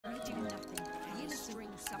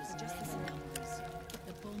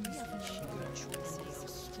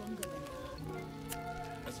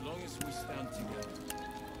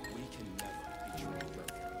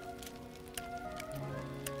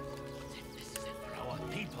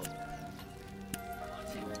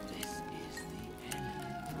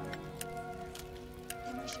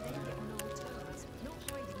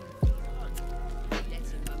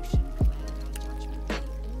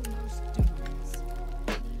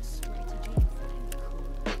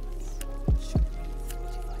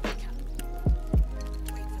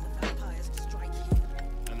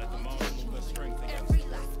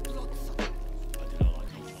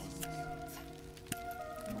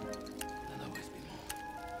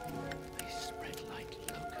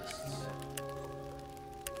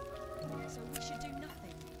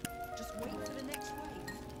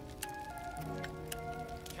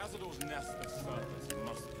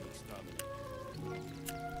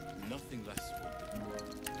Nothing less will do.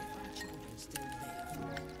 If our children still live,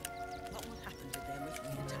 what will happen to them if we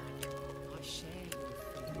attack? I share your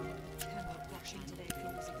fear. Cannot rush into their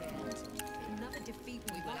claws again. Another defeat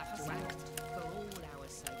we will have to act for all our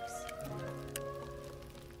sakes.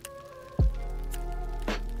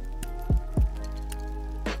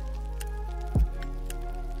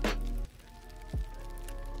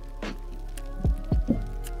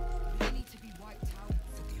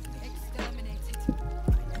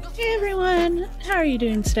 Hey everyone, how are you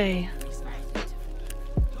doing today?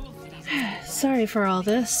 Sorry for all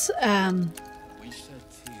this. We shed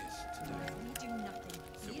tears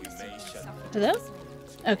today. Hello?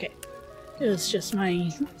 Okay. It was just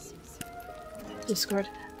my Discord.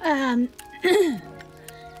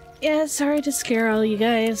 Yeah, sorry to scare all you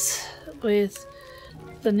guys with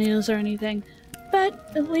the news or anything,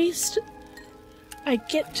 but at least I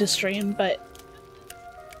get to stream, but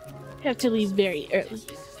have to leave very early.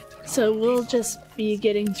 So we'll just be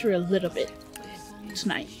getting through a little bit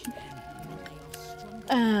tonight.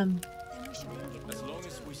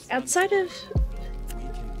 Outside of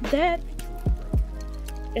that,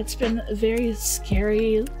 it's been a very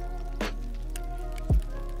scary,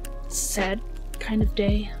 sad kind of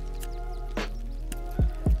day.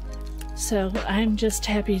 So I'm just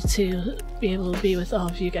happy to be able to be with all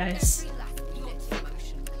of you guys.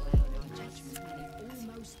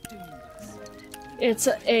 It's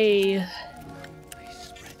a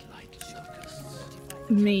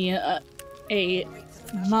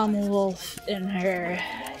mama wolf in her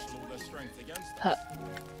pup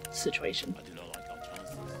situation.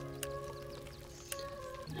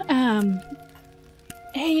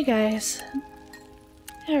 Hey you guys,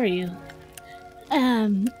 how are you?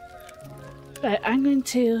 But I'm going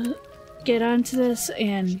to get onto this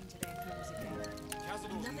and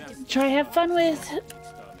try have fun with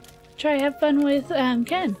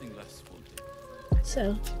Ken.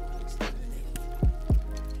 So,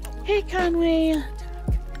 hey Conway,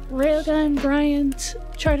 Railgun, Bryant,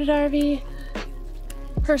 Charted RV,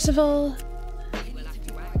 Percival,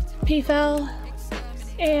 PFL,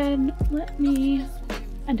 and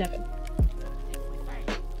Devin.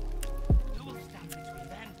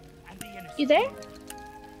 You there?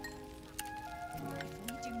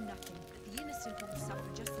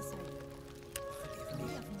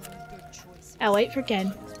 I'll wait for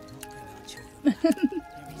Ken. We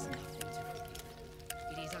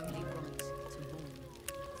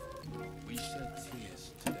shed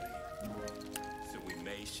tears today, so we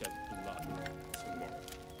may shed blood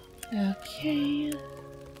tomorrow. Okay.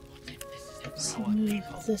 Let's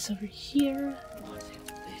move this over here. What if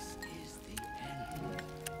this is the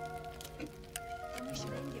end? And we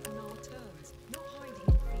should end it on our terms, not hiding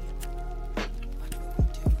in fear. What will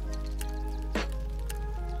we do?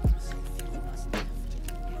 So few of us left.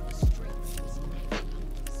 Our strength is in our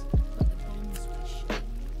numbers, but the bonds we share,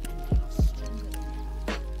 and they are stronger than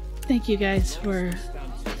ever. Thank you guys for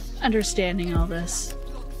understanding all this.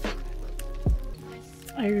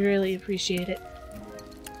 I really appreciate it.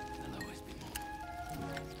 There'll always be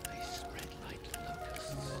more. They spread like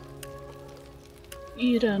locusts.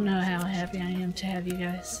 You don't know how happy I am to have you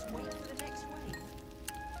guys. Wait for the next wave.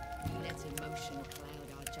 Let emotion cloud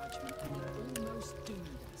our judgment, and it almost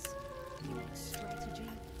doomed us. We need strategy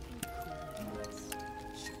and coolness.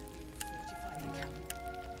 Should we fortify the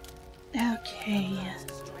camp? Okay.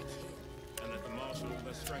 Strike here. And let the marshal all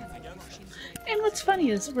their strength against us. And what's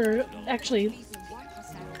funny is we're actually Please will wipe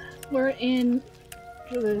us out. we're in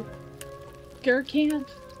the Gur camp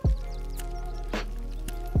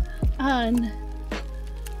on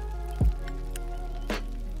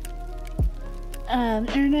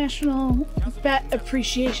International Bat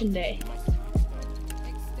Appreciation Day.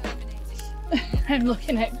 I'm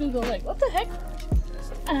looking at Google like, what the heck?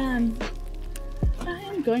 I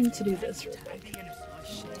am going to do this real quick.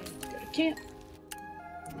 Go to camp.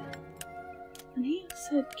 And he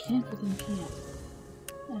said camp within camp.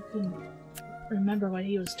 I couldn't remember what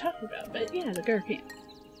he was talking about, but yeah, the Gur camp.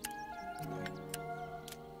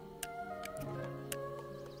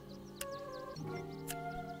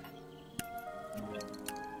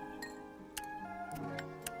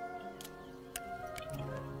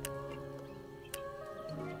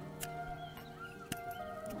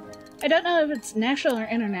 I don't know if it's national or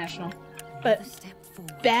international, but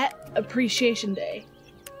Bat Appreciation Day.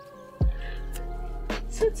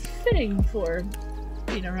 So it's fitting for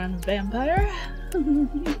being around a vampire.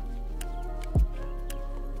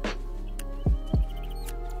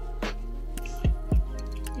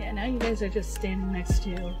 Yeah, now you guys are just standing next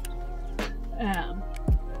to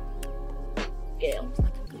Gale.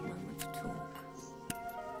 Like a good moment to talk.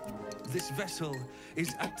 this vessel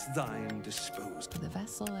is at thine disposal. The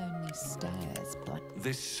vessel only stares blank.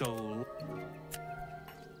 This soul.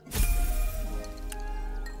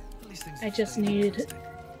 I just need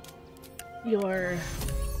your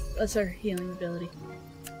lesser healing ability.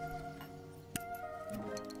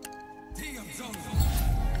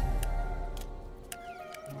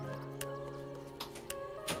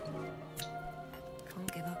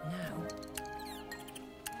 Can't give up now.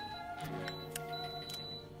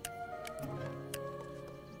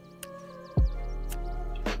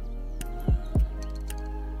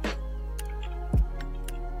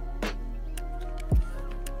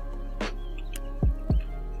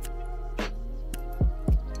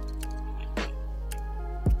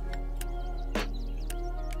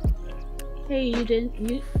 Hey, you didn't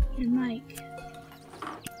mute your mic.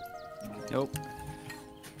 Nope.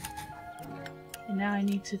 And now I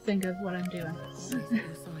need to think of what I'm doing.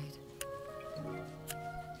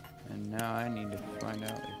 And now I need to find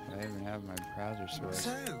out if I even have my browser source.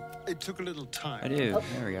 So, it took a little time. I do. Oh.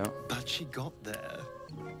 There we go. But she got there.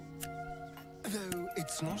 Though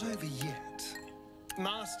it's not over yet.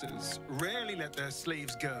 Masters rarely let their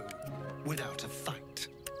slaves go without a fight.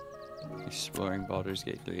 Exploring Baldur's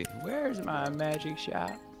Gate 3. Where's my magic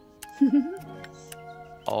shop?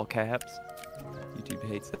 All caps. YouTube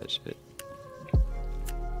hates that shit.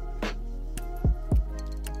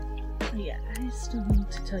 Yeah, I still need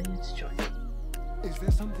to tell you to join. Is there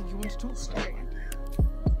something you want to talk Sorry.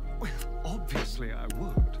 about? Well, obviously I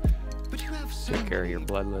would. But you have so Take care of your many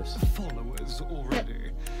bloodless. followers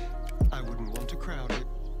already. I wouldn't want to crowd it.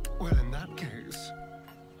 Well, in that case,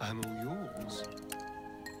 I'm all yours.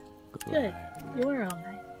 Good. You are all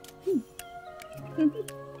right.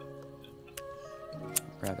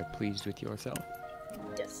 Rather pleased with yourself.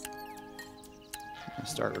 Yes. I'll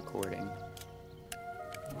start recording.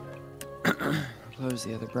 Close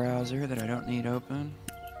the other browser that I don't need open.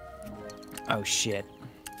 Oh shit.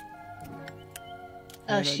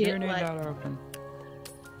 Oh I shit, do need what? that open.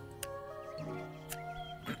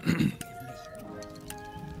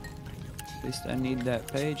 At least I need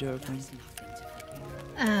that page open.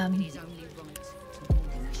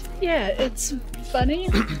 Yeah, it's funny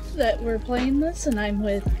that we're playing this and I'm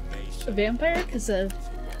with a vampire because of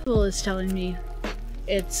people is telling me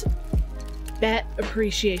it's Bat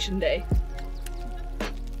Appreciation Day.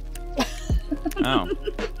 Oh.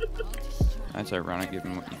 That's ironic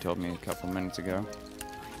given what you told me a couple minutes ago.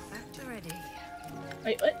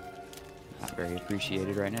 Wait, what? Not very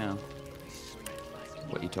appreciated right now.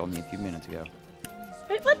 What you told me a few minutes ago.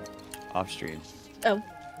 Wait, what? Off stream. Oh.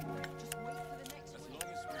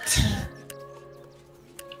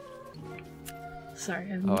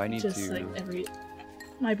 Sorry, I'm I need just to- like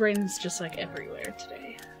my brain's just like everywhere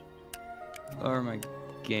today. Lower my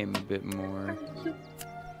game a bit more.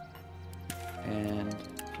 And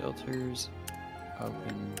filters.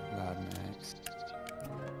 Open loud max.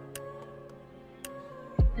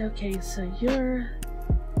 Okay, so you're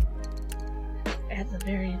at the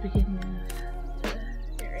very beginning of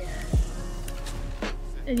the area.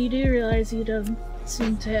 And you do realize you don't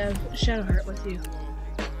seem to have Shadowheart with you.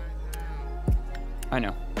 I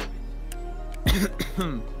know.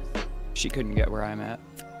 She couldn't get where I'm at.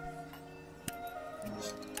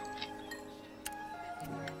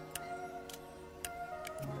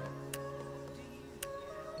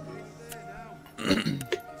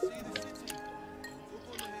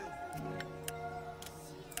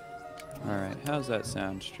 Alright, how's that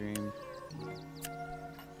sound stream?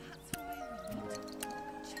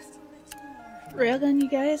 Railgun, you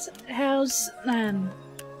guys, how's,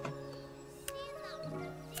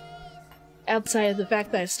 outside of the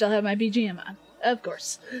fact that I still have my BGM on, of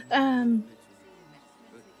course.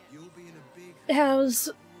 How's,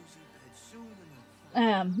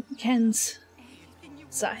 Ken's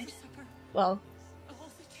side? Well,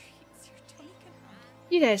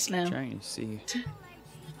 you guys know.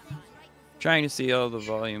 Trying to see all the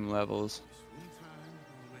volume levels.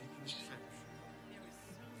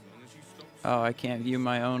 Oh, I can't view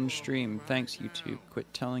my own stream. Thanks, YouTube.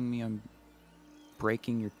 Quit telling me I'm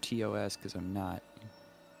breaking your TOS, because I'm not.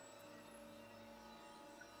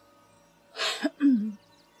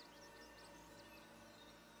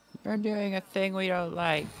 You're doing a thing we don't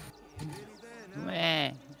like.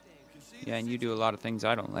 Meh. Yeah, and you do a lot of things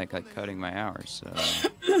I don't like cutting my hours, so...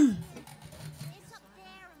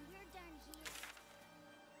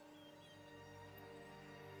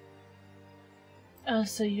 Oh,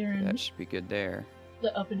 so you're in That should be good there.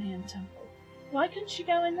 the open hand temple. Why couldn't you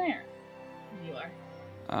go in there? You are.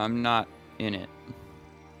 I'm not in it.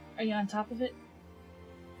 Are you on top of it?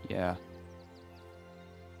 Yeah.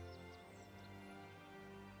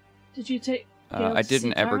 Did you take? I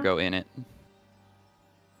didn't ever go in it.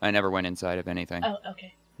 I never went inside of anything. Oh,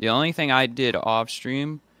 okay. The only thing I did off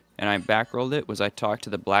stream, and I backrolled it, was I talked to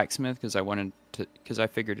the blacksmith because I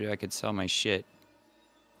figured I could sell my shit.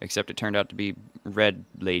 Except it turned out to be Red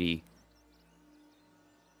Lady.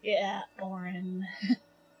 Yeah, Orin.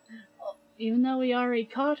 Even though we already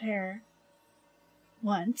caught her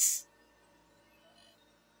once.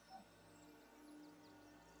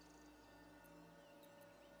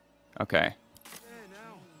 Okay.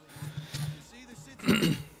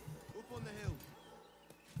 I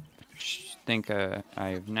think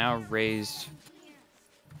I've now raised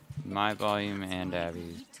my volume and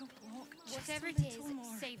Abby's. Whatever it is,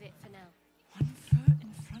 save it for now. One foot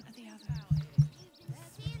in front of the other.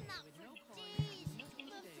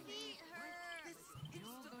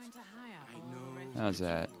 How's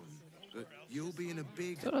that? You'll be in a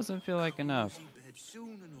big Still doesn't feel like enough. bed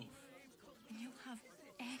soon enough. You'll have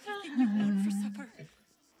everything you want for supper.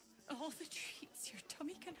 All the treats your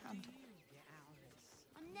tummy can handle.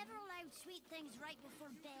 I'm never allowed sweet things right before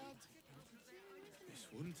bed. This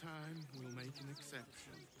one time we'll make an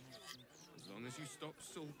exception. As long as you stop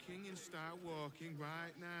sulking and start walking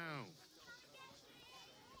right now.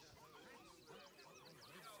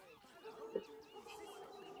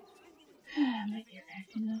 Might be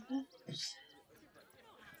acting up.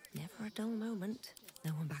 Never a dull moment.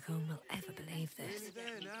 No one back home will ever believe this. Nearly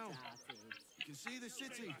there now. You can see the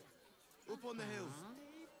city. Up on the hill.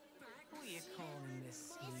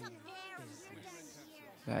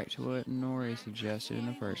 Back to what Nori suggested in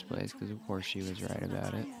the first place, because of course she was right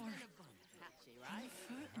about it. One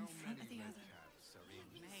foot in front of the other.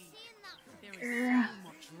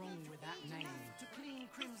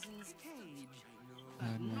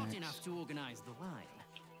 Not enough to organize the wine.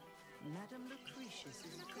 Madame Lucretius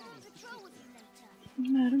is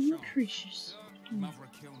Madame Lucretius.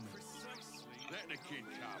 Maverick kill me. Let the kid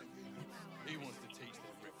come. He wants to teach the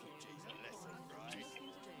refugees a lesson, right?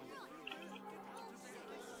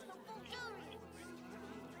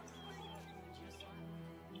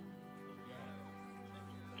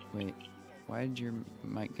 Wait, why did your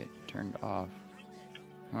mic get turned off?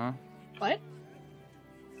 Huh? What?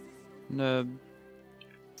 The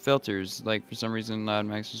filters, like, for some reason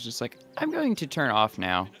Loudmax was just like, I'm going to turn off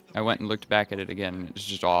now. I went and looked back at it again, and it's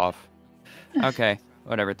just off. Okay,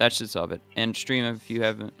 whatever, that should solve it. And stream, if you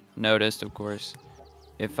haven't noticed, of course,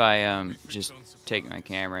 if I just take my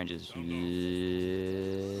camera and just... Well,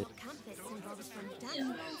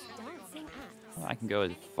 I can go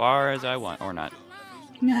as far as I want, or not.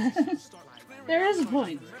 There is a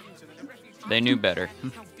point. They knew better.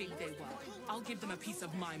 how big they were. I'll give them a piece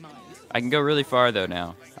of my mind. I can go really far though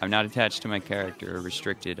now. I'm not attached to my character or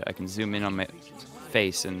restricted. I can zoom in on my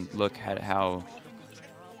face and look at how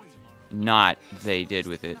not they did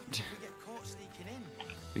with it.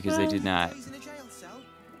 Because they did not.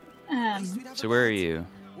 So where are you?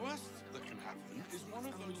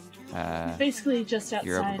 Basically just outside.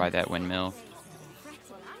 You're over by that windmill.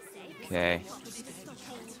 Okay.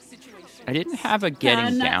 I didn't have a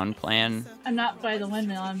getting down plan. I'm not by the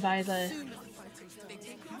windmill, I'm by the...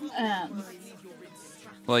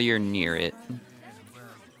 Well, you're near it.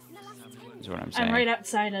 Is what I'm saying. I'm right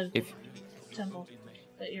outside of If temple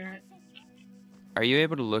that you're at. Are you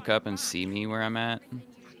able to look up and see me where I'm at?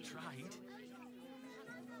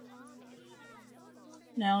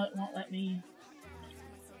 No, it won't let me.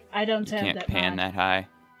 I don't You have can't that pan mod. that high.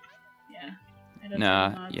 Yeah. I don't have Nah,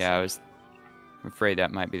 the mod, yeah, so- I was afraid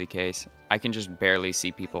that might be the case. I can just barely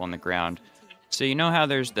see people on the ground. So you know how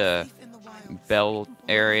there's the bell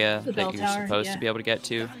area The that bell you're tower, supposed yeah. to be able to get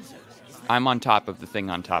to? I'm on top of the thing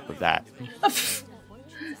on top of that.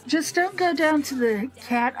 Just don't go down to the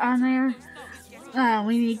cat on there.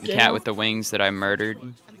 We need The Gale. cat with the wings that I murdered.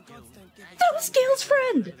 That was Gale's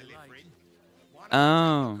friend!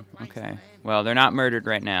 Oh, okay. Well, they're not murdered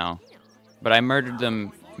right now. But I murdered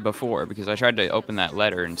them before because I tried to open that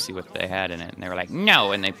letter and see what they had in it. And they were like,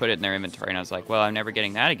 no! And they put it in their inventory. And I was like, well, I'm never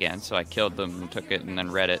getting that again. So I killed them and took it and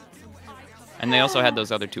then read it. And they also had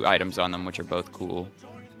those other 2 items on them, which are both cool.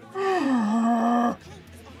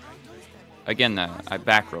 Again, though, I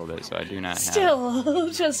backrolled it, so I do not have...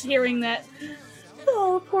 Still, just hearing that.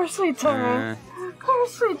 Oh, poor sweet Tara. Poor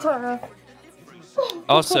sweet Tara.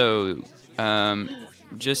 Also,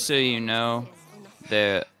 just so you know,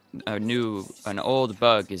 an old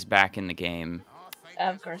bug is back in the game.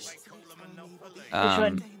 Of course. Which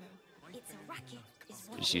one?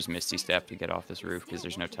 Just use Misty Step to get off this roof because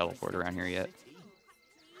there's no teleport around here yet.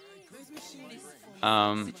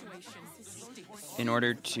 In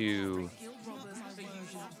order to...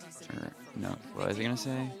 no, what was I gonna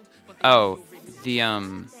say? Oh, the,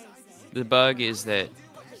 The bug is that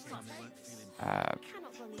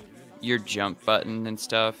your jump button and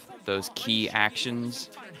stuff, those key actions,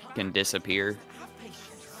 can disappear.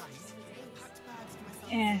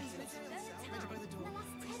 Eh.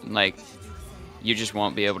 Like, you just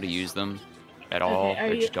won't be able to use them at all.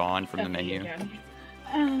 They're just gone from the menu.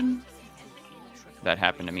 That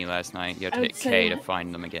happened to me last night. You have to hit K to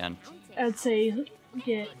find them again. I'd say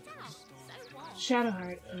get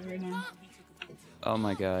Shadowheart over now. Oh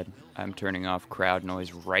my god. I'm turning off crowd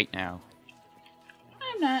noise right now.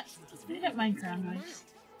 I'm not. I don't mind crowd noise.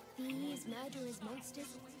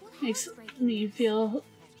 Makes me feel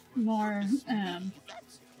more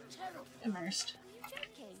immersed.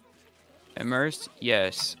 Immersed?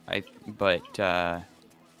 Yes. But How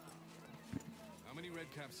many red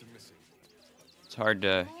caps are missing? it's hard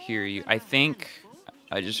to hear you. I think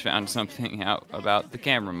I just found something out about the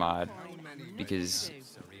camera mod, because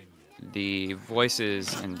the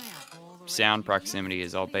voices and sound proximity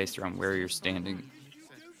is all based around where you're standing.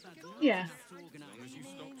 Yeah.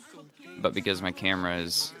 But because my camera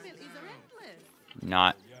is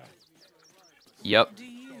not... Yep.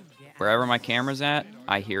 Wherever my camera's at,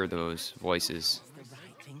 I hear those voices.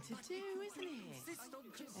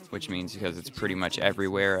 Which means because it's pretty much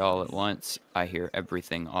everywhere all at once, I hear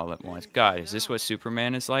everything all at once. God, is this what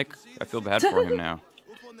Superman is like? I feel bad for him now.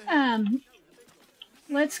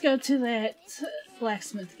 Let's go to that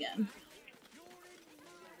blacksmith again.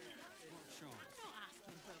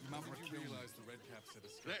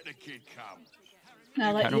 Let the kid come.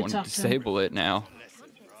 I'll let I don't you want to talk to him. disable it now.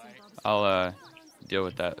 I'll deal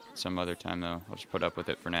with that some other time though. I'll just put up with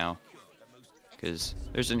it for now. Because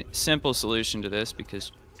there's a simple solution to this,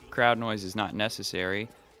 because crowd noise is not necessary,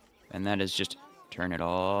 and that is just turn it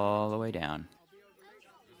all the way down.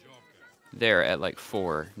 There at like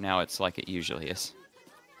 4. Now it's like it usually is.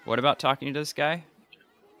 What about talking to this guy?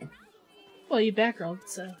 Well, you backrolled,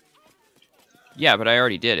 so. Yeah, but I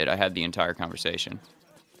already did it. I had the entire conversation.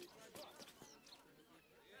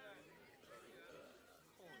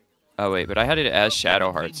 Oh wait, but I had it as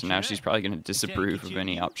Shadowheart, so now she's probably going to disapprove of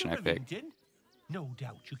any option I pick. No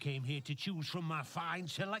doubt you came here to choose from my fine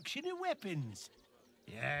selection of weapons.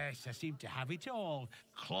 Yes, I seem to have it all.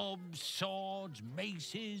 Clubs, swords,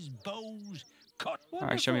 maces, bows, cut.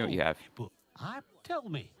 Alright, show me what you have. But tell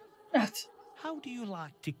me, how do you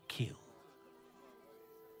like to kill?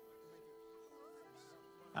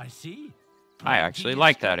 I see. I actually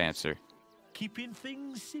like that answer. Keeping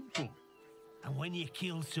things simple. And when you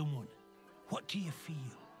kill someone, what do you feel?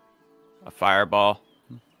 A fireball.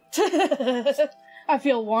 I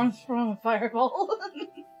feel warmth from a fireball.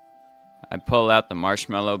 I pull out the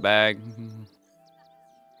marshmallow bag.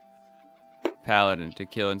 Paladin, to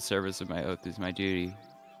kill in service of my oath is my duty.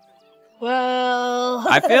 Well...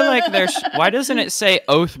 I feel like there's... Why doesn't it say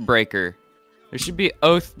Oathbreaker? There should be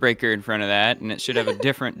Oathbreaker in front of that, and it should have a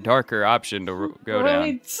different, darker option to go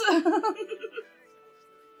down.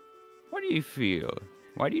 What do you feel?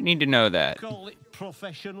 Why do you need to know that? Call it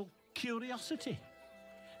professional curiosity.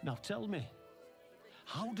 Now tell me,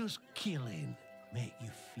 how does killing make you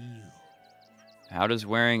feel? How does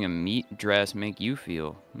wearing a meat dress make you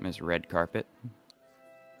feel, Miss Red Carpet?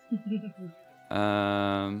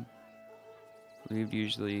 We've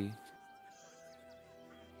usually...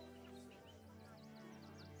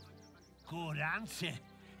 Good answer.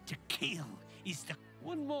 To kill is the...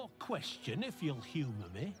 One more question, if you'll humour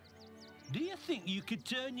me. Do you think you could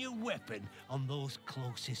turn your weapon on those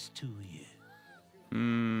closest to you?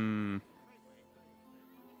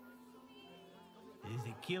 There's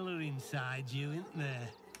a killer inside you, isn't there?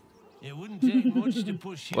 It wouldn't take much to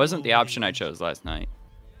push you. Wasn't the away. option I chose last night.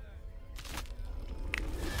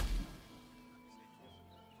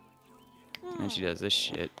 And she does this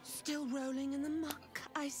shit. Still rolling in the muck,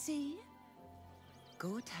 I see.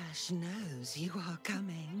 Gortash knows you are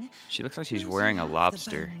coming. She looks like she's wearing a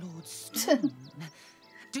lobster.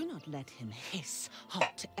 Do not let him hiss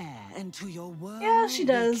hot air into your world. Yeah, she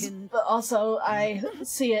does. But also, I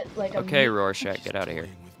see it like a Okay, Rorschach, get out of here.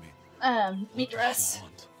 meat dress.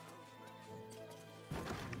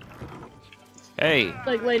 Hey!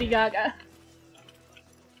 Like Lady Gaga.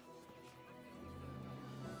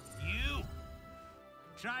 You!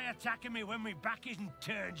 Try attacking me when my back isn't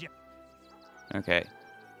turned, you... Okay.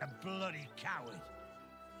 A bloody coward.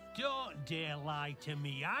 Don't dare lie to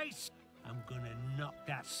me, Ice. I'm gonna knock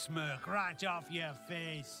that smirk right off your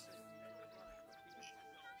face.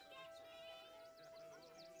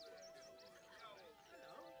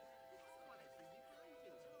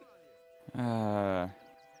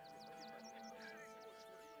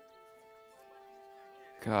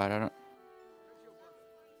 God, I don't...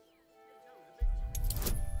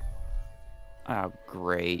 Oh,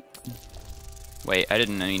 great. Wait, I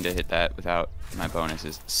didn't mean to hit that without my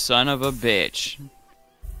bonuses. Son of a bitch.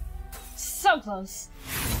 So close.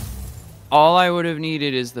 All I would have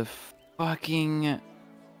needed is the fucking...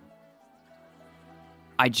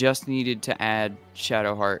 I just needed to add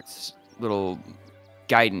Shadowheart's little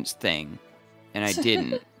guidance thing. And I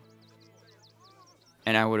didn't.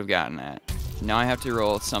 And I would have gotten that. Now I have to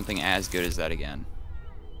roll something as good as that again.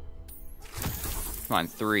 Come on,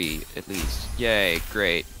 3 at least. Yay,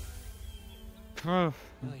 great. Well,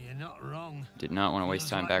 you're not wrong. Did not want to waste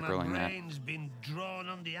time back rolling that. Been drawn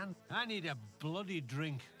on the I need a bloody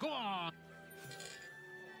drink. Go on.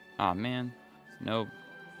 Aw, man. No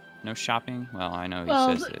shopping? Well, I know he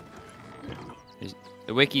says it.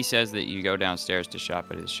 The wiki says that you go downstairs to shop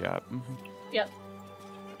at his shop. Yep.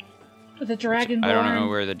 With a dragonborn. I don't know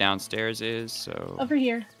where the downstairs is, so... Over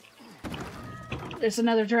here. There's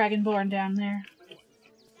another dragonborn down there.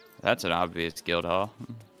 That's an obvious guild hall.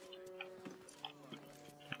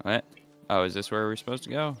 What? Oh, is this where we're supposed to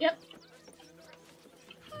go? Yep.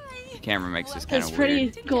 The camera makes this kind This of pretty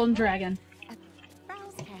weird. golden dragon.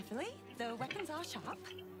 Browse carefully. The weapons are sharp.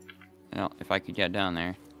 Well, if I could get down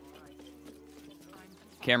there.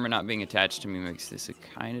 Camera not being attached to me makes this a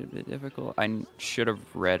kind of bit difficult. I should have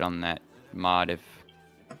read on that mod if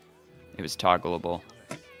it was toggleable.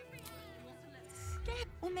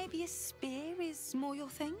 Or maybe a spear is more your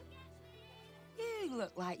thing? You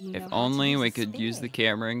look like you know If how to only use we a could use the spear.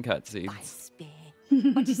 camera in By cutscenes. spear.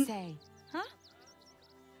 What'd you say? Huh?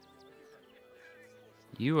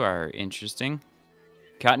 You are interesting.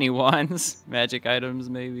 Got any wands? Magic items,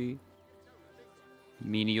 maybe?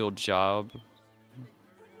 Menial job?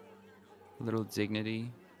 Little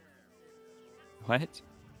dignity? What?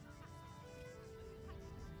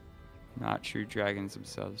 Not true dragons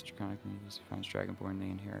themselves. Draconic needs finds dragonborn, they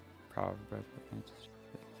inherit power of breath.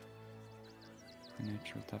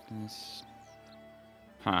 Natural toughness.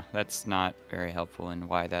 Huh, that's not very helpful in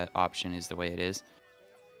why that option is the way it is.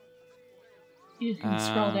 You can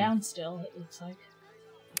scroll down still, it looks like.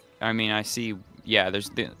 I mean, I see, yeah, there's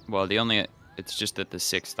the only, it's just that the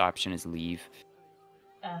 6th option is leave.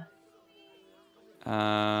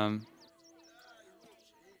 You're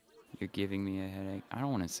giving me a headache. I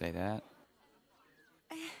don't want to say that.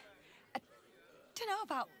 I don't know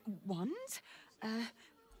about wands,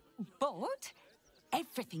 but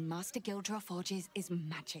everything Master Gildra forges is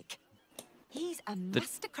magic. He's a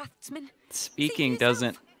master craftsman. Speaking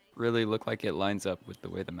doesn't really look like it lines up with the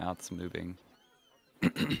way the mouth's moving.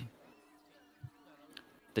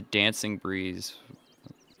 The dancing breeze,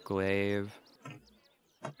 glaive,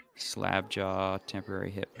 slab jaw,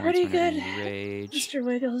 temporary hit points Pretty whenever good, you rage. Mr.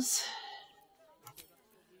 Wiggles.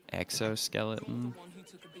 Exoskeleton,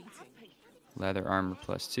 leather armor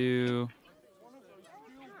 +2,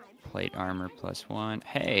 plate armor +1.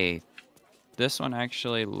 Hey, this one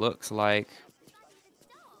actually looks like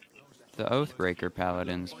the Oathbreaker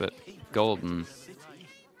paladins, but golden.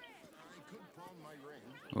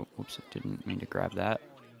 Oh, whoops, I didn't mean to grab that.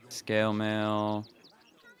 Scale mail,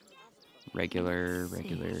 regular,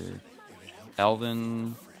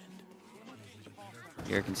 elven.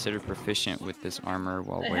 You're considered proficient with this armor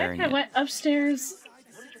while wearing I it. went upstairs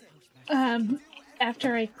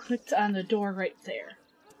after I clicked on the door right there.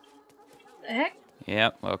 The heck?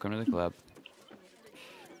 Yep, welcome to the club.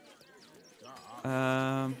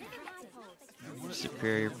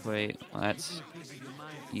 Superior plate. Well, that's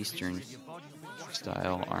Eastern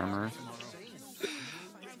style armor.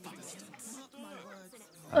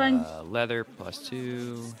 Leather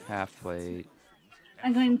 +2, half plate.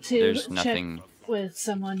 I'm going to There's check nothing. with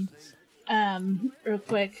someone real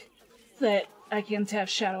quick that I can tap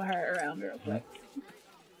Shadowheart around real quick.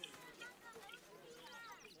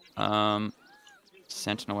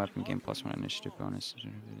 Sentinel weapon gain +1 initiative bonus.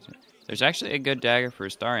 There's actually a good dagger for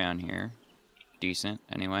Astarion here. Decent,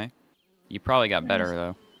 anyway. You probably got better,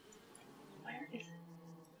 though. Where is it?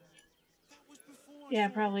 Yeah,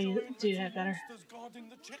 probably do have better.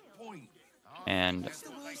 And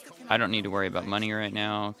I don't need to worry about money right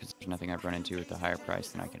now, because there's nothing I've run into with a higher price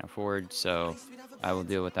than I can afford, so I will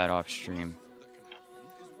deal with that off stream.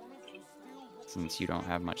 Since you don't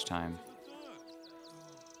have much time.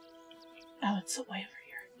 Oh, it's way over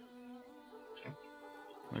here.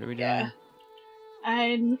 What are we doing? Yeah.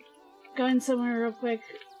 I'm going somewhere real quick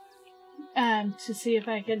to see if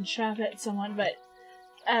I can shop at someone, but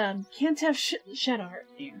can't have Shadowheart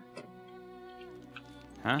here.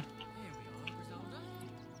 Huh?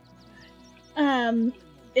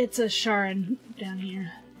 It's a Sharon down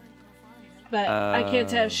here. But I can't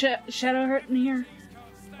have Shadowheart in here,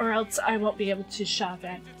 or else I won't be able to shop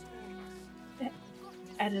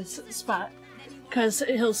at his spot. Because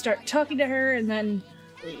he'll start talking to her and then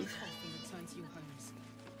leave.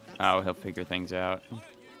 Oh, he'll figure things out.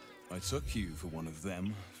 I took you for one of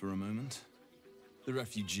them for a moment. The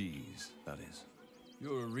refugees, that is.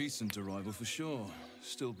 You're a recent arrival for sure,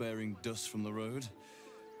 still bearing dust from the road.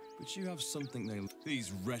 But you have something they...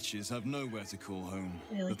 These wretches have nowhere to call home.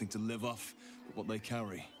 Really? Nothing to live off but what they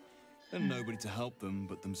carry. And nobody to help them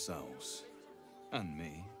but themselves. And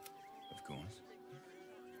me, of course.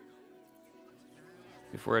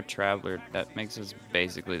 If we're a traveler, that makes us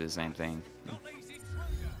basically the same thing.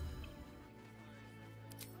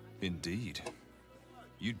 Indeed.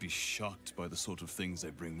 You'd be shocked by the sort of things they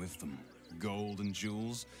bring with them. Gold and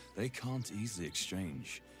jewels, they can't easily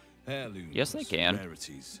exchange. Heirlooms, Yes, they can.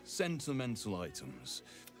 rarities, sentimental items.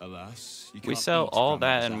 Alas, you We can't sell eat all that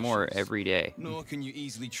grandmother's and more ashes, every day. Nor can you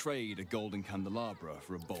easily trade a golden candelabra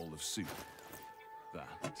for a bowl of soup.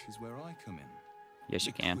 That is where I come in. Yes,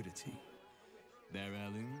 you can. Liquidity. Their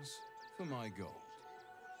heirlooms for my gold.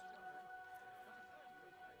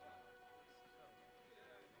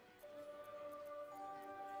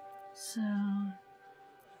 So,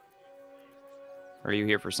 Are you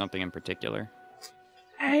here for something in particular?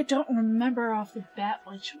 I don't remember off the bat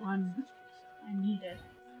which one I needed.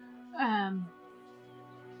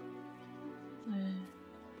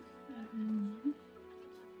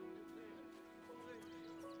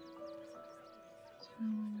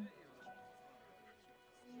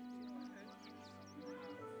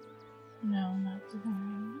 No, not the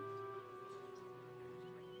one.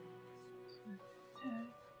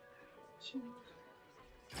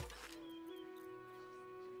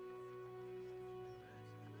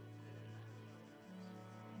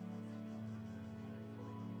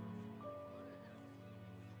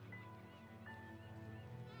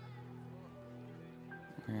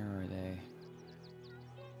 Where are they?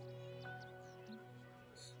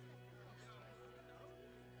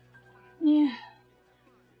 Yeah.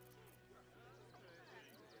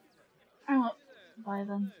 I won't buy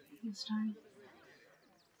them this time.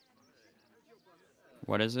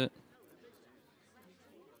 What is it?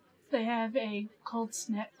 They have a cold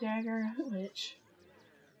snap dagger, which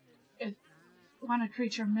when a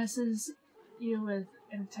creature misses you with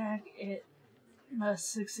an attack, it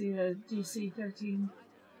must succeed a DC 13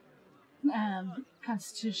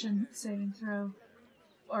 Constitution saving throw,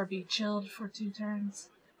 or be chilled for 2 turns.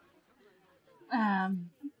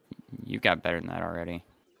 You got better than that already.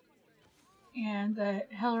 And the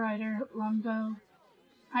Hellrider longbow,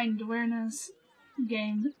 heightened awareness,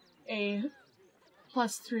 gain a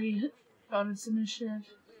 +3 bonus initiative,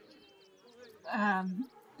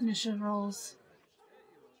 initiative rolls,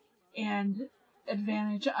 and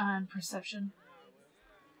advantage on perception.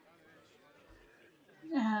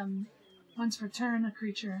 Once per turn, a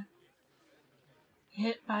creature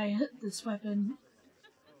hit by this weapon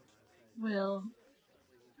will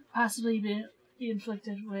possibly be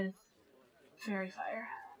inflicted with fairy fire.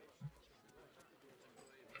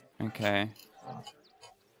 Okay.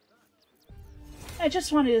 I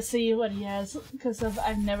just wanted to see what he has, because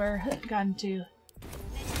I've never gotten to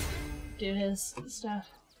do his stuff.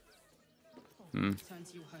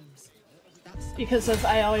 Because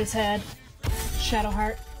I always had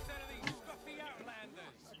Shadowheart.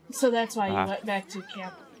 So that's why you went back to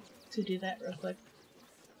camp to do that real quick.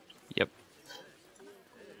 Yep.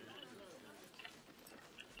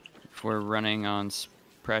 If we're running on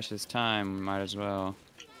precious time, we might as well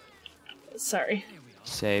Sorry.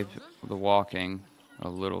 save the walking a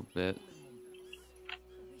little bit.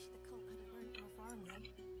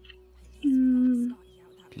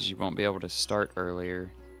 Because you won't be able to start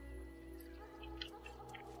earlier.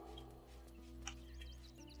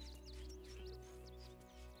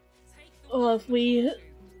 Well, if we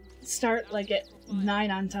start like at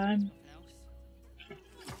 9 on time,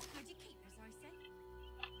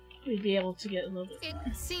 we'd be able to get a little bit.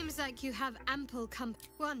 It seems like you have ample company.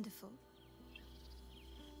 Wonderful.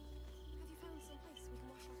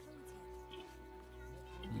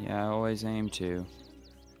 Yeah, I always aim to.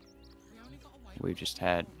 We've just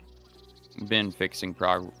been fixing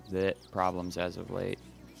problems as of late.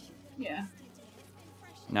 Yeah.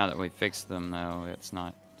 Now that we've fixed them, though, it's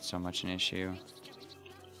not so much an issue.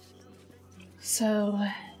 So,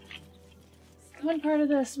 one part of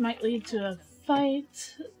this might lead to a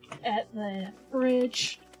fight at the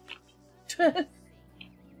bridge.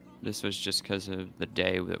 This was just because of the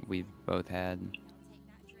day that we both had.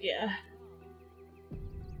 Yeah.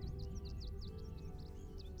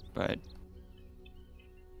 But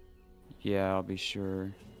yeah, I'll be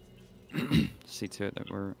sure see to it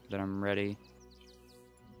that I'm ready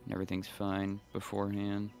and everything's fine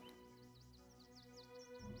beforehand.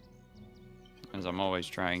 as I'm always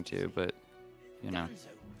trying to, but, you know.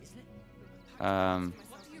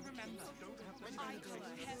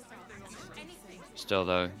 Still,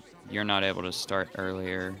 though, you're not able to start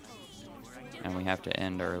earlier, and we have to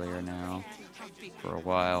end earlier now for a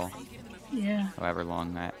while. Yeah. However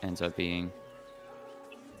long that ends up being.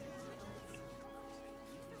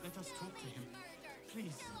 Let us talk to him,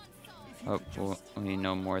 please. Hope we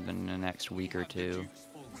know more than the next week or two.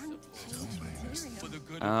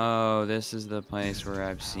 Oh, this is the place where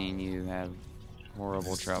I've seen you have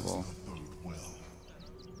horrible trouble.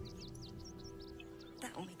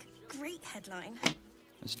 That'll make a great headline.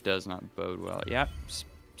 This does not bode well. Yep,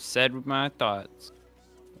 said my thoughts.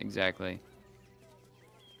 Exactly.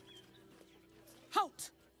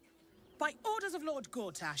 Halt! By orders of Lord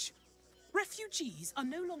Gortash, refugees are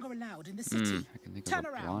no longer allowed in the city. I can think Turn of a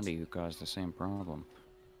around. blondie who caused the same problem.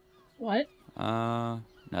 What?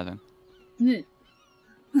 Nothing.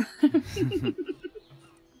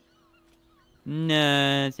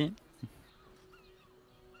 Nothing.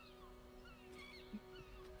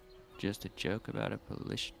 Just a joke about a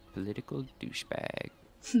political douchebag.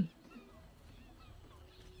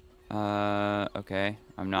 Okay.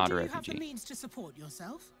 I'm not a Do you have refugee. the means to support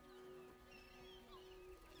yourself?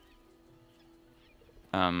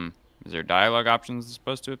 Is there dialogue options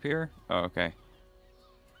supposed to appear? Oh, okay.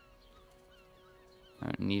 I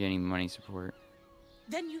don't need any money support.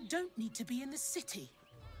 Then you don't need to be in the city.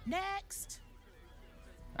 Next!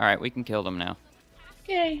 Alright, we can kill them now.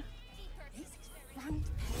 Yay.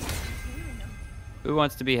 Who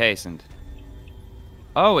wants to be hastened?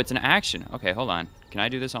 Oh, it's an action. Okay, hold on. Can I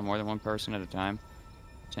do this on more than one person at a time?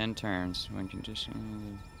 10 turns. When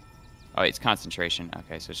condition... Oh, it's concentration.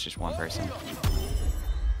 Okay, so it's just one person.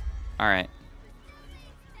 Alright.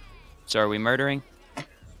 So are we murdering?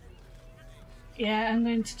 Yeah, I'm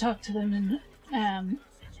going to talk to them and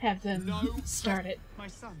have them start it. My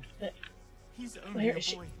son. But He's only where a is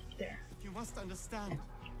she? boy. There. You must understand.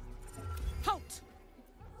 Halt!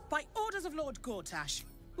 By orders of Lord Gortash,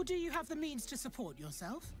 or do you have the means to support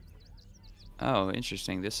yourself? Oh,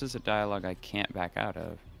 interesting. This is a dialogue I can't back out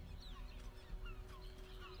of.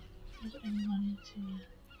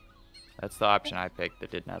 That's the option I picked that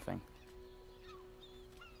did nothing.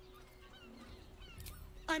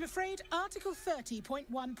 I'm afraid Article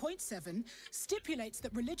 30.1.7 stipulates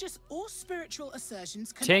that religious or spiritual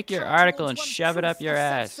assertions cannot Take your count article towards and one's shove it proof up your of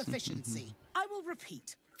ass. self-sufficiency. I will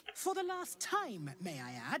repeat. For the last time, may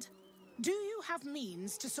I add, do you have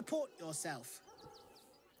means to support yourself?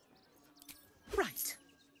 Right.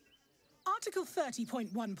 Article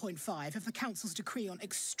 30.1.5 of the Council's Decree on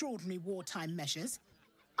Extraordinary Wartime Measures.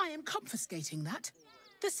 I am confiscating that.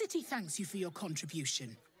 The city thanks you for your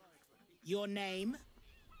contribution. Your name?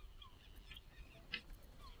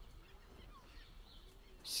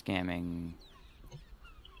 Scamming.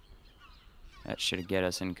 That should get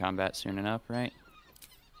us in combat soon enough, right?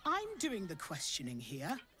 I'm doing the questioning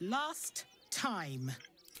here. Last time.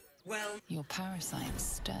 Well, your parasite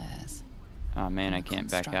stirs. Oh man, I can't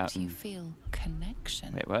back out. You feel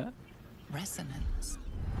connection. Wait, what? Resonance.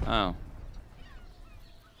 Oh.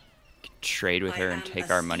 Trade with her and take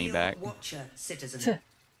our money back. Watcher, citizen.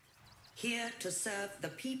 Here to serve the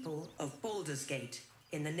people of Baldur's Gate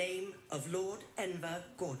in the name of Lord Enver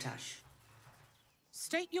Gortash.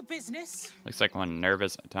 State your business. Looks like one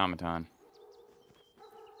nervous automaton.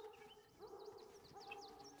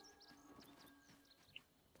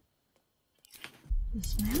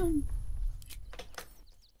 This man.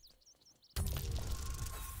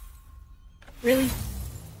 Really?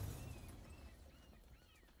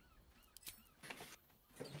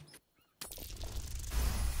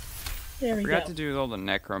 There we Forgot go. to do all the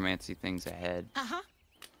necromancy things ahead. Uh-huh.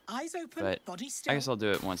 Eyes open, But body still. I guess I'll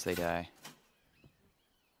do it once they die.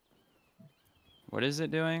 What is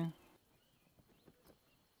it doing?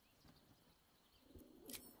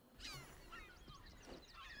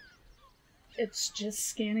 It's just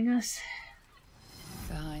scanning us.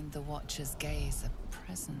 Behind the Watcher's gaze, a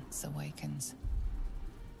presence awakens.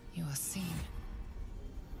 You are seen.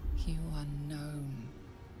 You are known.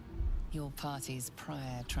 Your party's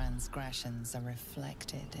prior transgressions are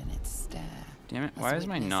reflected in its stare. Damn it, as why is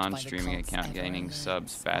my witnessed by the non-streaming cult's account gaining ever-alert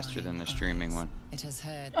subs faster than the streaming one? It has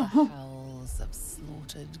heard the howls of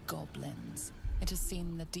slaughtered goblins. It has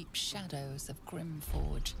seen the deep shadows of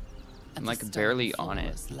Grimforge. I'm And like the barely stone on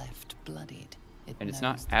it. floors left bloodied. And it's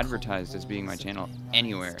not knows the advertised cold as being my walls of channel Moonrise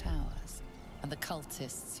anywhere. Towers, and the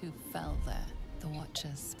cultists who fell there. The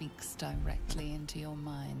Watcher speaks directly into your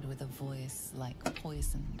mind with a voice like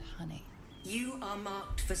poisoned honey. You are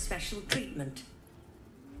marked for special treatment.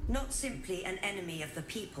 Not simply an enemy of the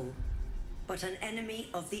people, but an enemy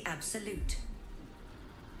of the Absolute.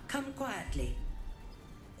 come quietly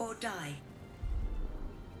or die.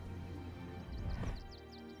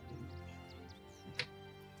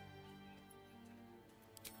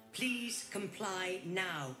 Please comply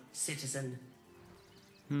now, citizen.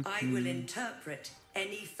 I will interpret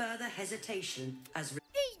any further hesitation as...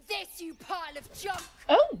 Eat this, you pile of junk!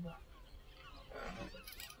 Oh!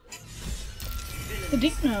 The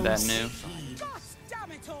deep nose. That new. God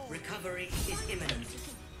damn it all! Recovery is imminent.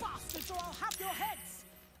 Bastards, or I'll have your heads!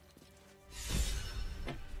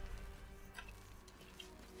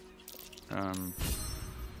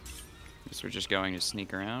 Guess we're just going to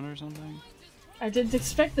sneak around or something? I didn't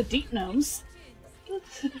expect the deep gnomes.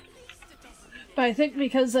 But I think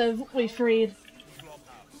because of we freed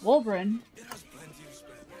Wolverine.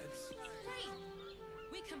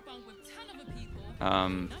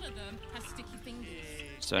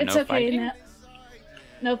 So It's no okay fighting? now.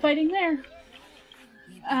 No fighting there.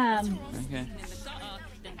 Okay.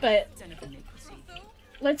 But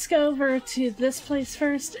let's go over to this place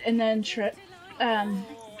first, and then and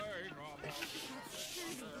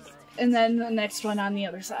then the next one on the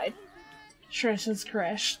other side. Shresh's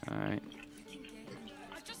Crash. Alright.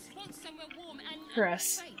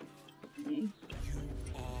 Caress.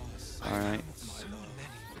 Alright.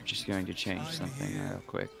 We're just going to change something real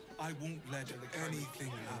quick I won't let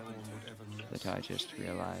anything happen that I just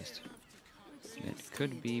realized. It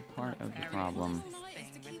could be part of the problem.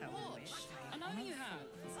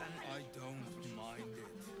 I don't mind it.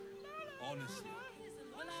 Honestly.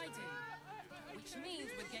 Well, I do. Which means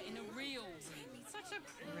we're getting a real. Such a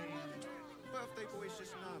Birthday boy's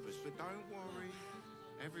just nervous, but don't worry.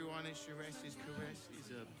 Everyone at Shresh's Caress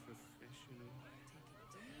is a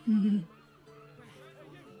professional.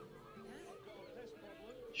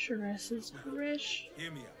 Shresh's Crash.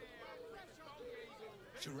 Hear me out.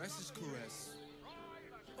 Shresh's Caress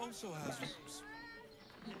also has rules.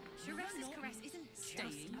 Shresh's Caress isn't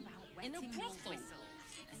staying in a brothel.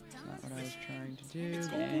 Not what I was trying to do.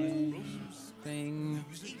 Dang. Thing.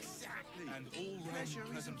 Exactly. And all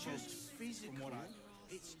round pleasant folks. From what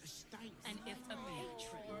it's a state. And if a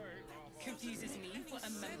patron confuses me for a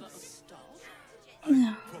member of staff,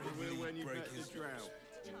 Probably will when you break his drought.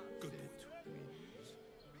 Good boy.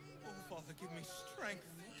 Oh, Father, give me strength.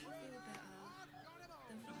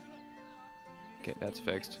 Okay, that's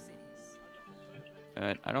fixed.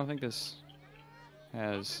 I don't think this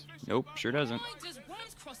has... Nope, sure doesn't. why does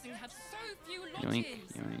One's Crossing have so few Yoink, lodgings?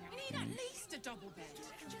 yoink, We need at yoink. least a double bed.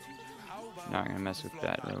 Not gonna mess with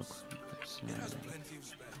that real quick.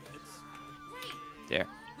 There.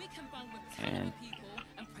 We can bond with And people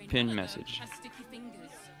and pray pin none of them message. has sticky fingers.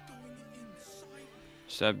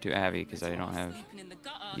 Sub to Abby because I don't have Sleeping in the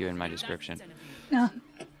gutter, you in my that's description. Genevieve. No.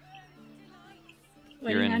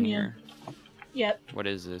 You're Waiting in on you. here. Yep. What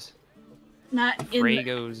is this? Not in the,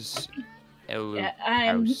 Frago's Yeah,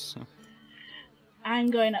 house. I'm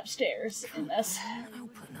going upstairs in this.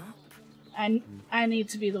 I need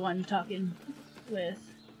to be the one talking with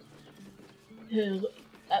who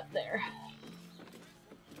up there.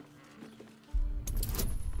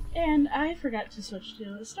 And I forgot to switch to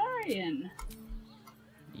Astarian.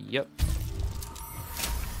 Yep.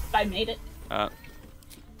 I made it.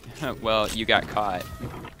 Well, you got caught.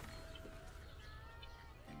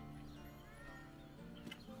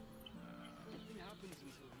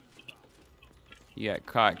 You got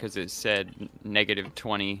caught because it said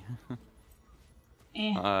 -20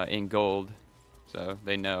 in gold, so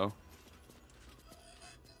they know.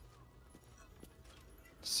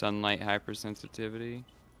 Sunlight hypersensitivity.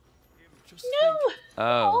 No!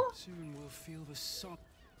 Oh. Soon we'll feel the sun.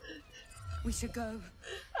 We should go.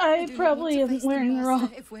 I do not probably want to am face the wearing the wrong.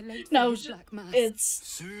 master if we're late for No, his black mass. it's.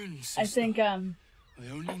 Soon, I sister. think I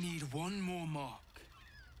only need one more mark.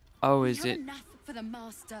 Oh, We is have it? enough for the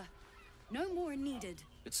master. No more needed.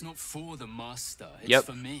 It's not for the master. It's Yep.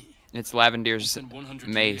 for me. It's Lavender's Spent 100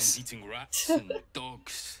 mace. years eating rats and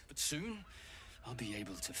dogs, but soon I'll be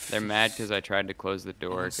able to. They're mad because I tried to close the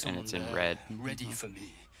door Want and it's in someone red. there ready for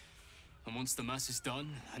me. And once the mass is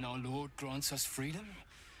done and our Lord grants us freedom,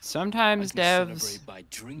 Sometimes, I can devs, celebrate by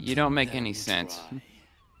drinking you don't make them any sense. dry.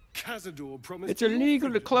 Cazador promised It's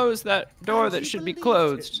illegal to close that door that should be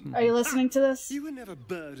closed. Are you listening to this? You were never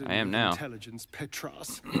burdened I am with now. intelligence,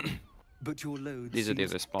 Petras. But your load These are the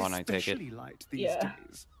seems other spawn, I take it. especially light these Yeah.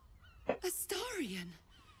 days. Astarian.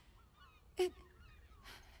 It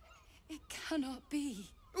cannot be.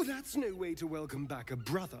 Oh, that's no way to welcome back a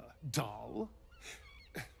brother, doll.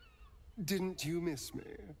 Didn't you miss me?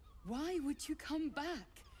 Why would you come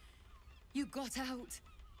back? You got out.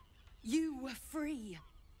 You were free.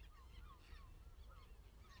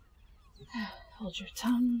 Hold your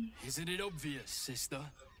tongue. Isn't it obvious,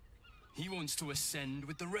 sister? He wants to ascend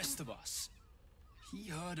with the rest of us. He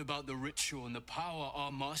heard about the ritual and the power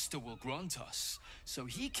our master will grant us. So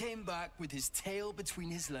he came back with his tail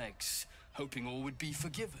between his legs, hoping all would be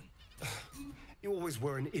forgiven. You always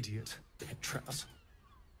were an idiot, Petras.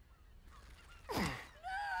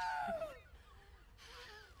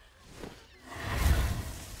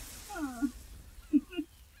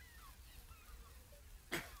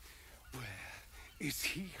 Where is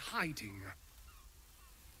he hiding?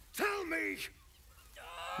 Tell me!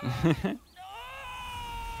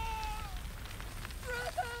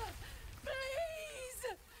 Brother, please!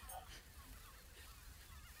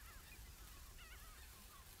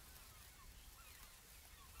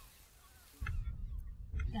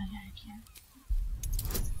 I can't.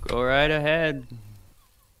 Go right ahead.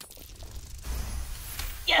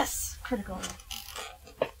 Yes! Critical.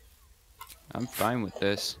 I'm fine with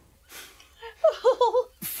this.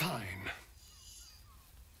 Fine.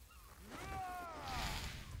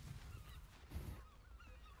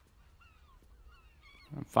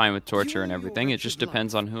 I'm fine with torture and everything. It just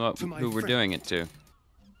depends on who we're doing it to.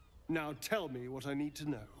 Now tell me what I need to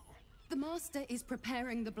know. The master is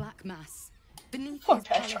preparing the Black Mass. Beneath Poor his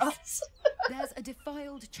palace, Petras. there's a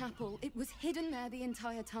defiled chapel. It was hidden there the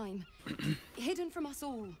entire time. Hidden from us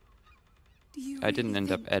all. Do you I didn't really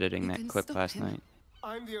end up think editing you that can clip stop last him? night.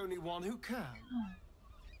 I'm the only one who can.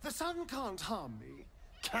 The sun can't harm me.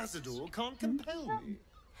 Cazador can't compel me.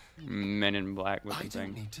 Men in Black with I the don't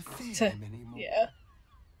thing. need to fear him anymore. Yeah.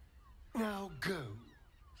 Now go,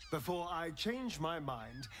 before I change my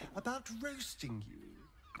mind about roasting you.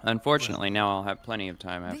 Unfortunately, now I'll have plenty of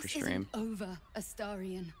time after This stream. isn't over,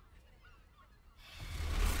 Astarion.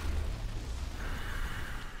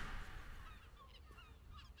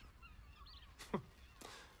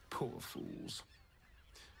 Poor fools.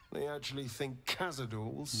 They actually think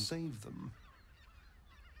Cazador will save them.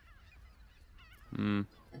 Hmm.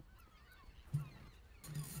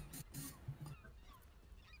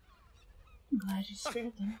 I'm glad you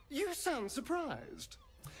spared them. You sound surprised.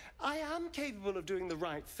 I am capable of doing the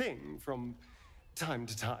right thing from time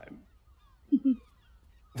to time.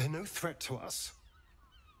 They're no threat to us.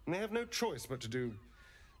 And they have no choice but to do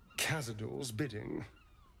Cazador's bidding.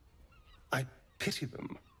 I pity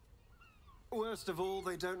them. Worst of all,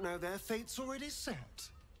 they don't know their fate's already set.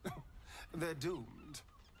 They're doomed.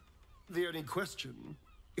 The only question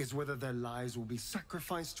is whether their lives will be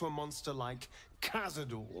sacrificed to a monster like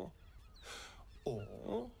Cazador,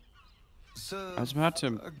 or serve I was about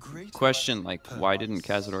to question, like, why didn't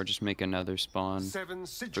Cazador just make another spawn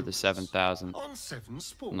for the 7,000? on 7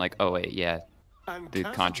 I'm like, oh wait, yeah, And the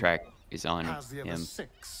Cazador contract is on has the other him.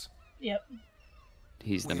 6. Yep.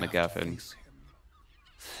 He's the We have to MacGuffin. face him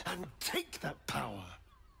and take that power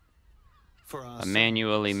for A ourselves.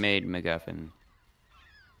 manually made MacGuffin.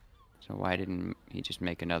 So why didn't he just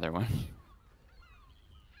make another one?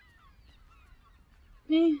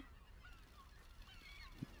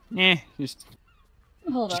 Eh. Just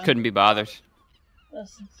Hold on. couldn't be bothered. This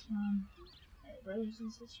is from our brothers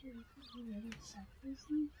and sisters. Are you ready to sacrifice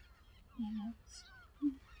them? Yeah,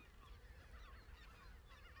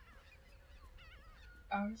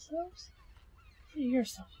 ourselves?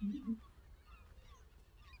 Yourself, you mean.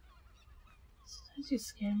 Sometimes you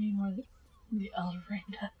scare me more than the Elder Ring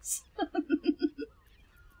does.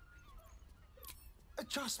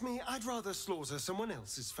 Trust me, I'd rather slaughter someone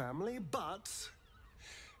else's family, but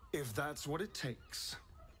if that's what it takes.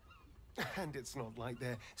 And it's not like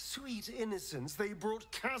their sweet innocence. They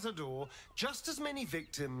brought Cazador just as many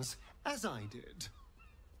victims as I did.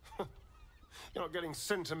 You're not getting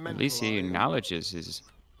sentimental. At least he are you? acknowledges his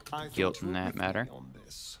I thought guilt you in were that with me matter. on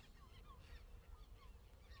this.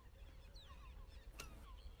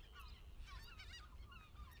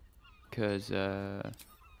 Because,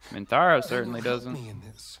 Minthara certainly Who will help doesn't. me in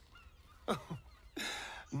this?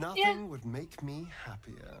 Nothing would make me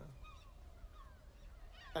happier.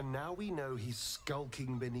 And now we know he's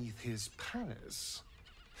skulking beneath his palace.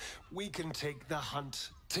 We can take the hunt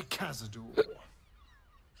to Cazador.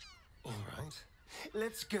 All right,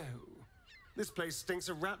 let's go. This place stinks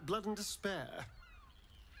of rat blood and despair.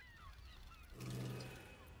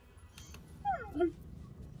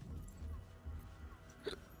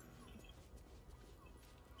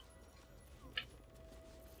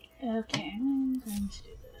 Okay, I'm going to do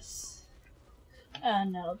this.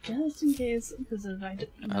 No, just in case, because if I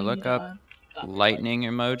didn't. I look up lightning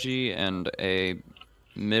emoji and a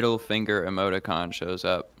middle finger emoticon shows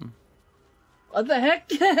up. What the heck?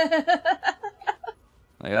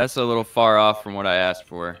 Like, that's a little far off from what I asked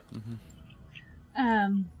for.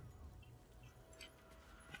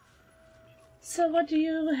 So what do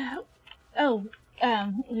you... Oh,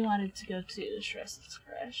 we wanted to go to Shrest's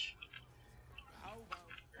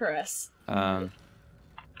Caress.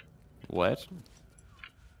 What?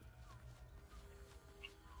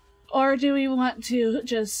 Or do we want to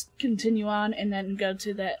just continue on and then go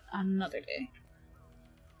to that on another day?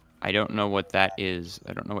 I don't know what that is.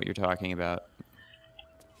 I don't know what you're talking about.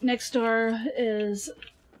 Next door is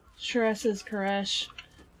Shrest's Caress,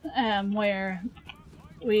 where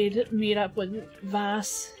we'd meet up with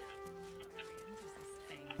Voss.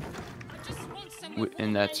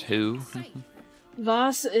 And that's who?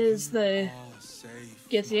 Voss is the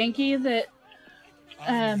Githyanki that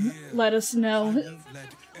let us know.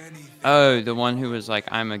 Oh, the one who was like,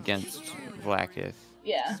 I'm against Vlaakith.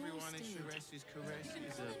 Yeah.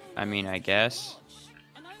 I mean, I guess.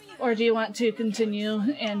 Or do you want to continue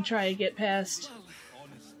and try to get past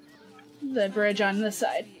the bridge on this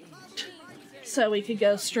side? So we could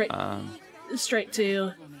go straight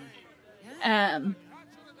to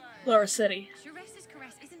Lower City.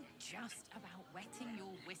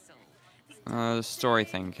 The story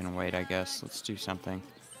thing can wait, I guess. Let's do something.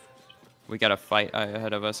 We got a fight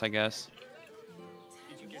ahead of us, I guess.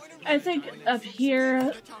 I think up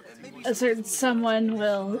here, a certain someone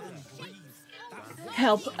will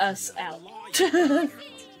help us out.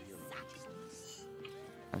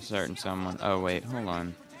 A certain someone. Oh, wait, hold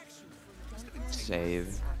on.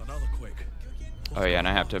 Save. Oh, yeah, and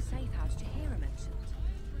I have to.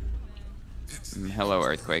 Hello,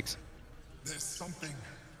 earthquakes. There's something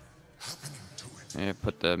happening to it. I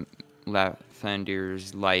put the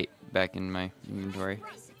Lathandir's light back in my inventory.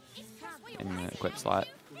 In the equip slot.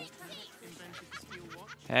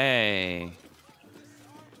 Hey.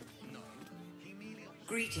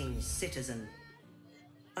 Greetings, citizen.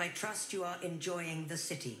 I trust you are enjoying the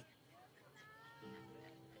city.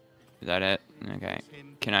 Is that it? Okay.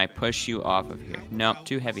 Can I push you off of here? Nope,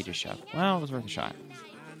 too heavy to shove. Well, it was worth a shot.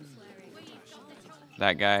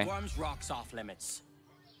 That guy. Worms rocks off limits.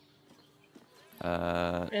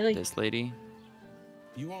 Really? This lady.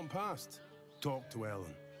 You want past? Talk to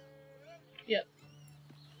Ellen. Yep.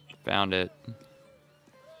 Found it.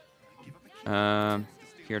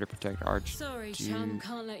 Here to protect Arch. Sorry, chum,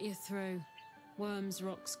 can't let you through. Worms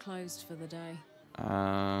Rock's closed for the day.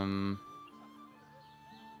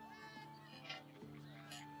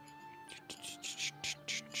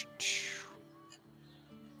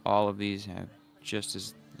 All of these have just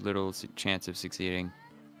as little chance of succeeding.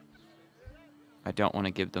 I don't want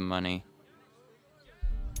to give them money.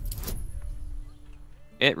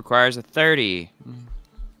 It requires a 30.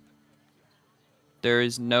 There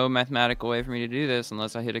is no mathematical way for me to do this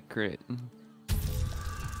unless I hit a crit.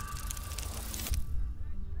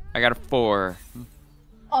 I got a 4.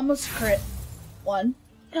 Almost crit. 1.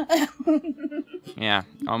 Yeah,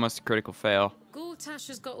 almost a critical fail. Gortash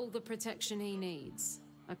has got all the protection he needs.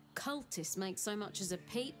 A cultist makes so much as a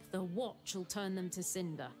peep, the watch will turn them to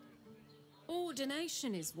cinder.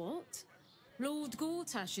 Ordination is what? Lord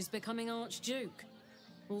Gortash is becoming Archduke.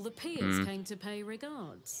 All the peers came to pay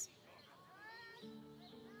regards.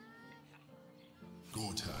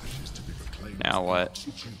 Gortash is to be proclaimed Now what?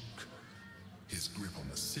 Archduke. His grip on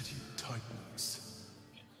the city tightens.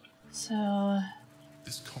 So...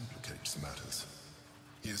 This complicates matters.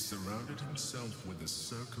 He has surrounded himself with a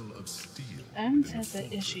circle of steel. I'm at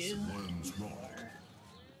the issue. Worms Rock.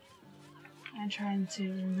 I'm trying to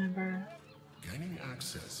remember. Gaining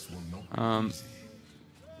access will not be easy.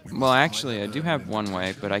 Well, actually, I do have one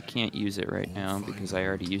way, but I can't use it right now because I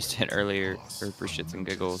already used it earlier for shits and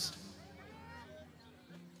giggles.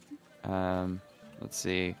 Let's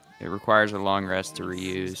see. It requires a long rest to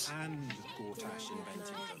reuse.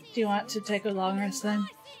 Do you want to take a long rest then?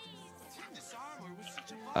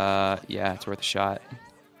 Yeah, it's worth a shot.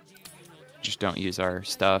 Just don't use our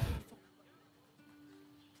stuff.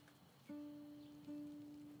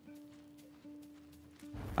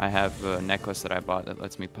 I have a necklace that I bought that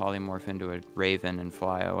lets me polymorph into a raven and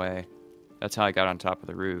fly away. That's how I got on top of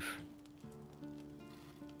the roof.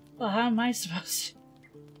 Well, how am I supposed to?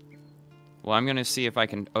 Well, I'm gonna see if I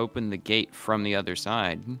can open the gate from the other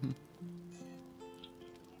side.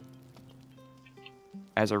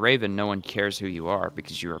 As a raven, no one cares who you are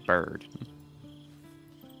because you're a bird.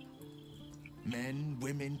 Men,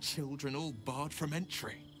 women, children, all barred from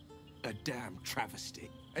entry. A damn travesty.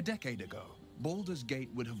 A decade ago, Baldur's Gate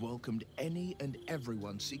would have welcomed any and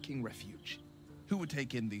everyone seeking refuge. Who would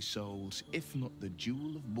take in these souls, if not the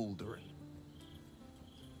Jewel of Baldurin?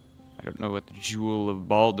 I don't know what the Jewel of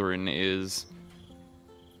Baldurin is.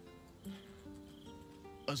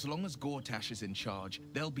 As long as Gortash is in charge,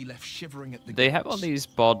 they'll be left shivering at the They have all these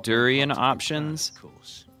Baldurian options,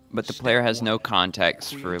 but the player has no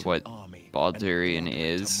context for what Baldurian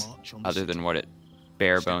is, other than what it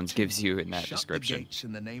bare bones gives you in that description. Shut the gates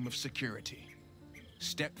in the name of security.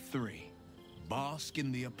 Step 3. Bask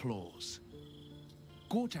in the applause.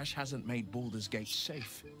 Gortash hasn't made Baldur's Gate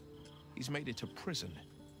safe. He's made it a prison.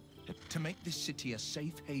 To make this city a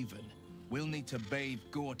safe haven, we'll need to bathe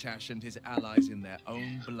Gortash and his allies in their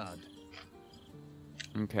own blood.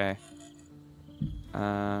 Okay.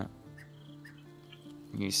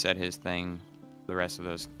 You said his thing. The rest of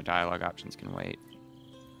those dialogue options can wait.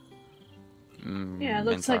 Yeah, it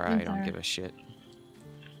looks like I don't give a shit.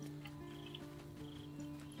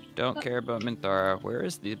 Don't care about Minthara. Where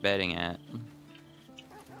is the bedding at?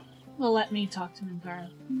 Well, let me talk to Minthara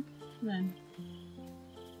then.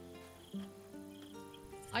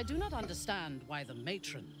 I do not understand why the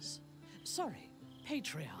matrons,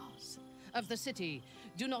 patriarchs of the city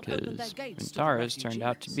do not open their gates to the Minthara's turned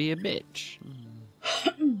out to be a bitch.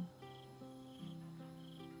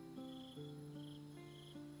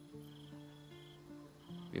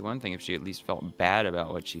 Be one thing if she at least felt bad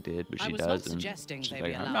about what she did, but she doesn't. She's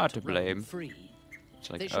like, I'm not to blame. It's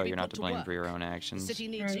like, oh, you're not to blame for your own actions. The city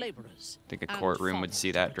needs laborers. I think a courtroom would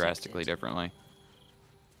see that drastically differently.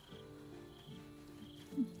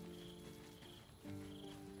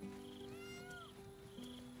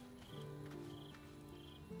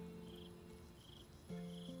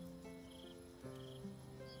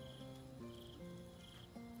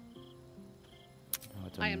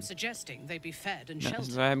 I am suggesting they be fed and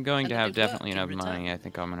sheltered. I'm going to have definitely enough money. I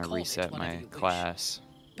think I'm going to reset my class.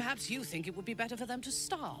 Perhaps you think it would be better for them to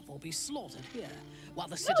starve or be slaughtered here, while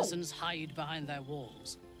the citizens hide behind their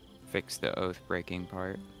walls. Fix the oath-breaking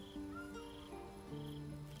part.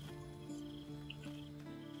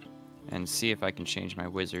 And see if I can change my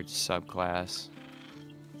wizard subclass.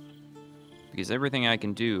 Because everything I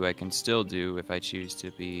can do, I can still do if I choose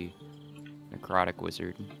to be necrotic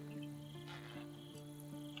wizard.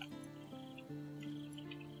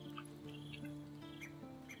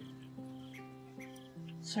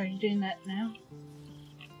 So are you doing that now?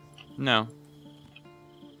 No.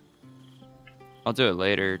 I'll do it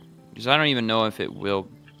later. Because I don't even know if it will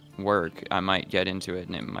work. I might get into it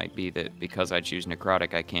and it might be that because I choose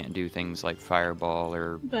necrotic I can't do things like fireball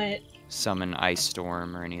or summon ice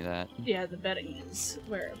storm or any of that. Yeah, the betting is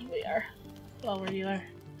where we are. Well, where you are.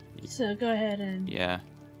 So go ahead and... Yeah.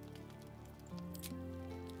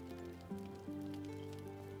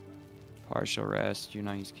 Partial rest. Do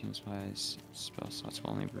not use King's Spies. Spell slots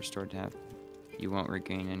will only be restored to have. You won't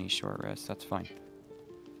regain any short rest. That's fine.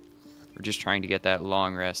 We're just trying to get that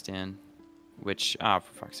long rest in. Which, for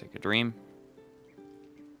fuck's sake, a dream?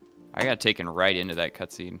 I got taken right into that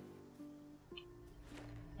cutscene.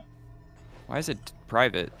 Why is it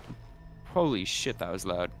private? Holy shit, that was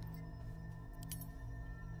loud.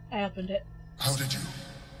 I opened it. How did you?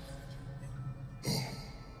 Oh.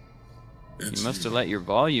 You must have let your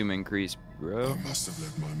volume increase, bro. I must have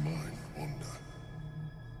let my mind wander.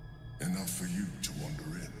 Enough for you to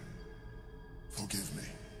wander in. Forgive me.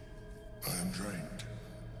 I am drained.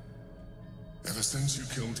 Ever since you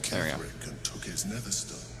killed Ketheric and took his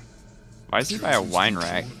netherstone. Why is he by a wine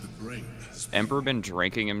rack? Emperor been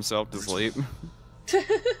drinking himself to sleep?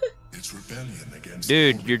 Its rebellion against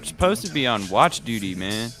Dude, you're supposed to be on watch duty,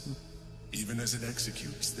 man. Even as it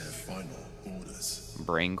executes their final orders.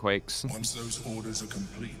 Brain quakes. Once those orders are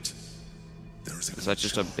complete, there is that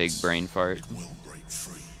just a big brain fart? It will break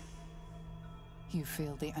free. You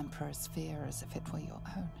feel the Emperor's fear as if it were your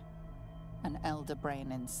own. An elder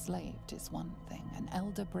brain enslaved is one thing. An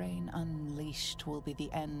elder brain unleashed will be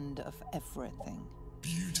the end of everything.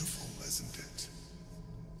 Beautiful, isn't it?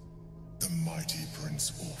 The mighty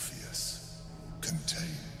Prince Orpheus, contained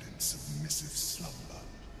in submissive slumber.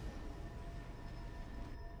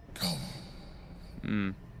 Come.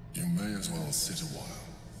 You may as well sit a while,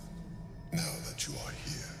 now that you are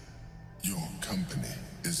here. Your company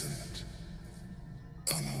isn't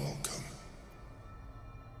unwelcome.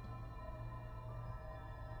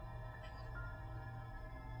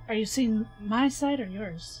 Are you seeing my side or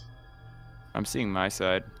yours? I'm seeing my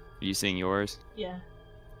side. Are you seeing yours? Yeah.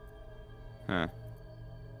 Huh.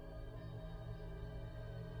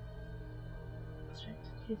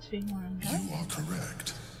 You are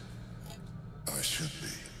correct. I should be.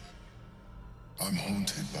 I'm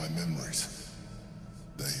haunted by memories.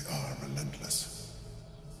 They are relentless.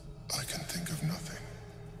 I can think of nothing.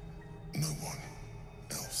 No one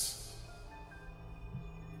else.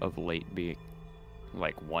 Of late being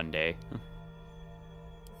like one day.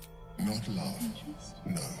 Not love.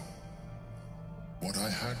 No. What I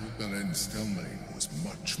had with Belen Stelmane was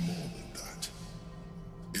much more than that.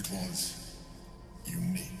 It was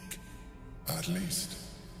unique. At least,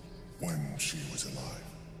 when she was alive.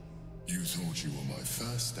 You thought you were my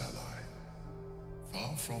first ally.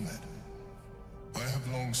 Far from it. I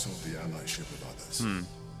have long sought the allyship of others.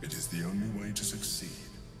 It is the only way to succeed.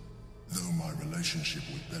 Though my relationship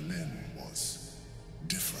with Berlin was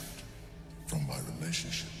different from my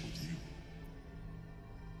relationship with you.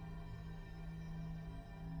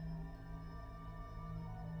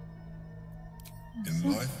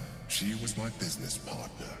 In life, she was my business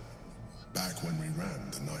partner. Back when we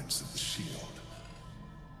ran the Knights of the Shield.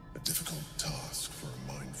 A difficult task for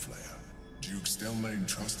a mind flayer. Duke Stelmane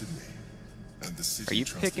trusted me, and the city Are you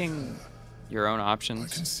trusted picking her. your own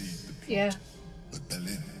options? I concede the plot, Yeah. but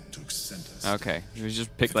Berlin took center. Okay, you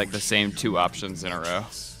just picked like the same two options in a row.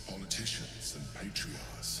 Politicians and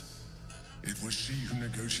patriarchs. It was she who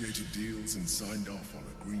negotiated deals and signed off on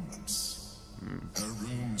agreements. Her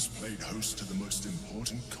rooms played host to the most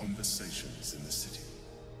important conversations in the city.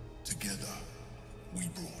 Together, we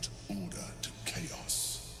brought order to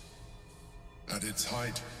chaos. At its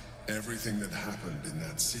height, everything that happened in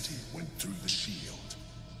that city went through the shield.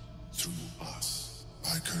 Through us.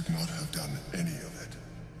 I could not have done any of it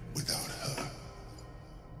without her.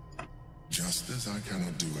 Just as I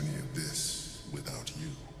cannot do any of this without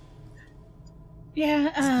you.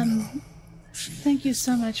 Yeah, thank you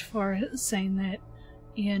so much for saying that,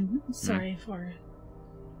 Ian. Sorry for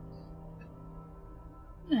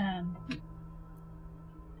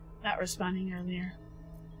not responding earlier.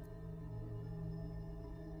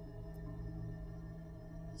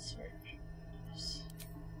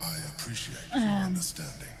 I appreciate your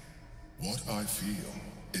understanding. What I feel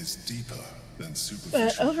is deeper than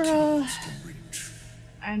superficial overall, tools can reach.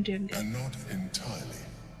 I'm doing good. And not entirely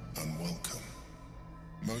unwelcome.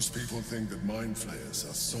 Most people think that mind flayers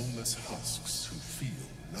are soulless husks who feel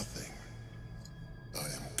nothing. I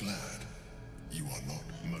am glad you are not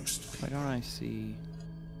most people. Why don't I see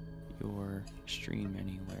your stream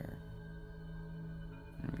anywhere?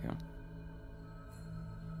 There we go.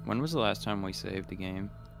 When was the last time we saved the game?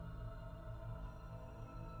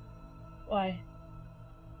 Why?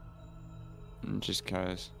 Just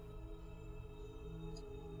cause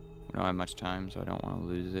we don't have much time, so I don't want to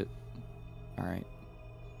lose it. Alright.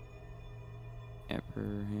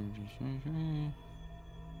 Emperor.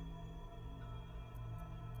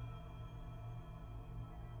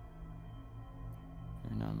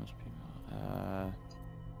 Not most people.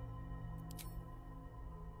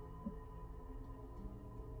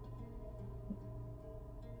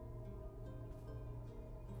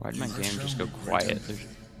 Why'd my game just go quiet?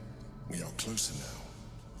 We are closer now.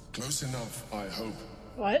 Close enough, I hope.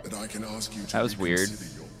 What? That I can ask you to That was weird.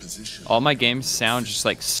 reconsider your position. All my game's sound just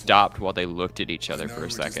like stopped while they looked at each other for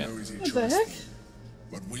a second. What the heck?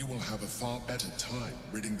 But we will have a far better time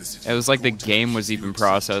ridding the city. It was like the game was even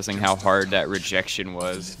processing how hard that rejection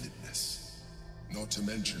was. Not to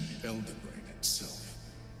mention the Elder Brain itself.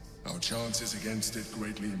 Our chances against it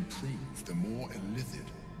greatly improve the more illithid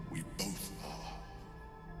we both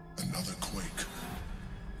are. Another quake.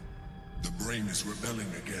 The brain is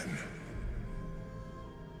rebelling again.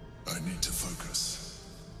 I need to focus.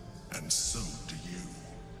 And so do you.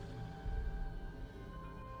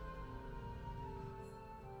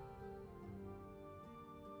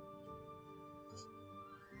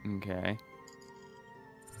 Okay.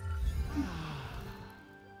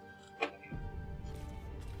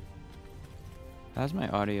 How's my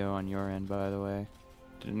audio on your end, by the way?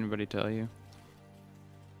 Did anybody tell you?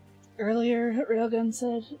 Earlier, Railgun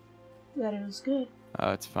said that it was good.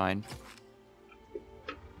 Oh, it's fine.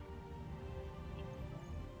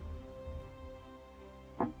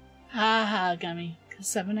 Haha, Gummy.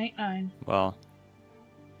 789. Well.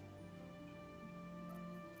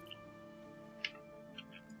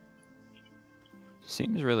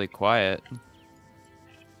 Seems really quiet.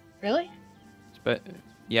 Really? But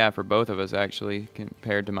yeah, for both of us actually,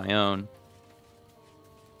 compared to my own.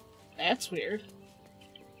 That's weird.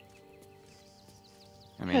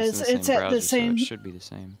 I mean, it's in the same at browser, the same. so it should be the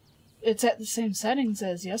same. It's at the same settings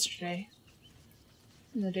as yesterday.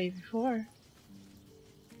 And the day before.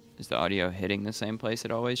 Is the audio hitting the same place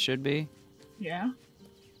it always should be? Yeah.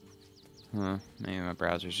 Huh. Maybe my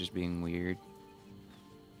browser's just being weird.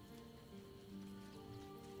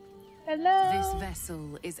 Hello. This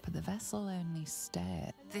vessel is. But the vessel only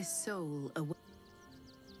stared. This soul.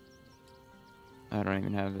 I don't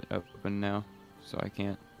even have it open now, so I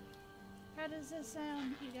can't. How does this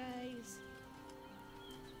sound, you guys?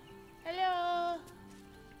 Hello.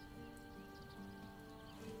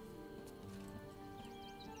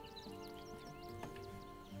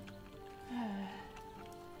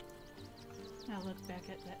 I'll look back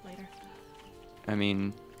at that later. I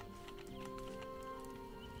mean,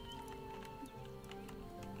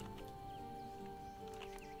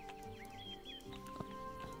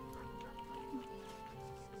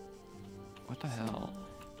 the hell?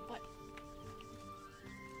 What?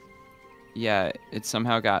 Yeah, it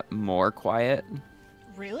somehow got more quiet.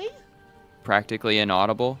 Really? Practically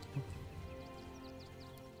inaudible.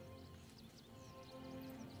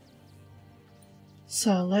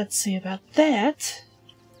 So let's see about that.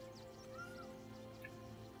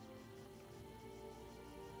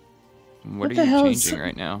 What are the you hell changing is-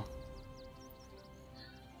 right now?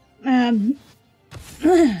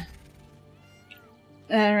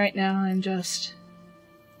 Right now I'm just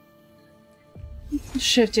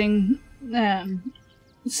shifting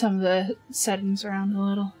some of the settings around a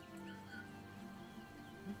little.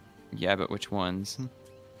 Yeah, but which ones?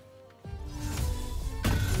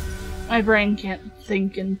 My brain can't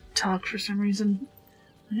think and talk for some reason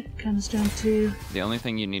when it comes down to... The only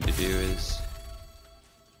thing you need to do is,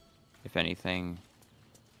 if anything,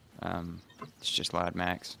 it's just loud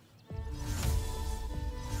max.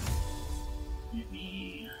 Let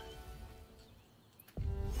me...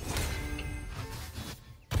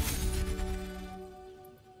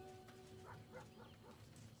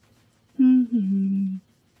 Mm-hmm.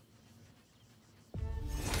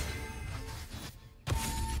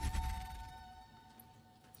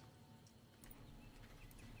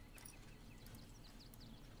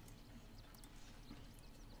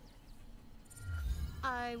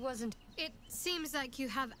 I wasn't. It seems like you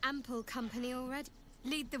have ample company already.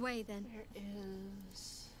 Lead the way then. There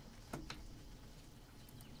is.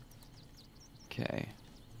 Okay.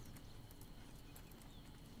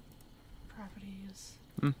 Properties.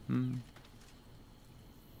 Mm-hmm.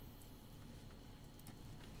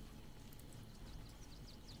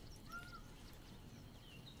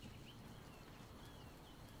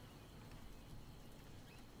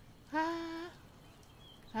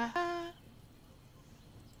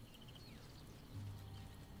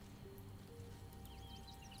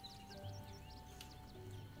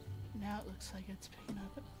 Now it looks like it's picking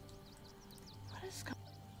up. What is going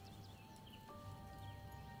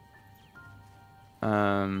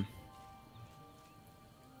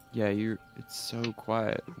Yeah, it's so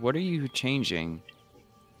quiet. What are you changing?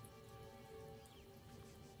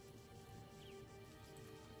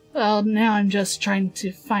 Well, now I'm just trying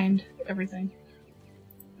to find everything.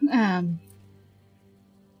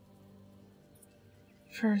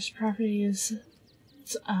 First property is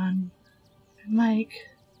it's on mic,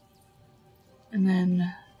 and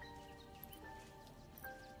then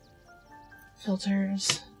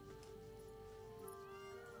filters.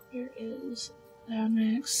 Here is loud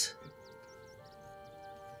mix.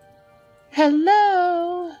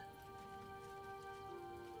 Hello.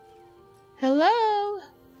 Hello.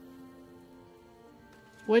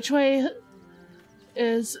 Which way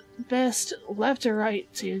is best, left or right,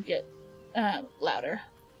 to get louder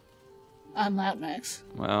on loud mix?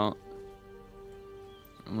 Well,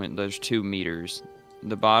 there's 2 meters.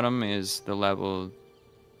 The bottom is the level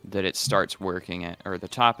that it starts working at, or the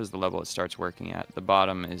top is the level it starts working at. The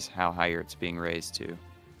bottom is how higher it's being raised to.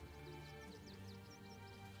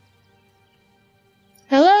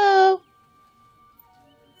 Hello?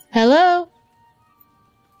 Hello?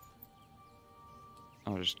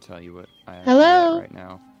 I'll just tell you what I have Hello? right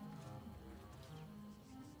now.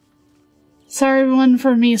 Sorry everyone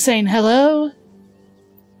for me saying hello.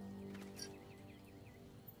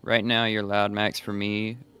 Right now, your loud max for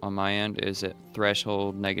me on my end is at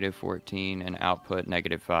threshold -14 and output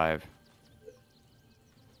 -5.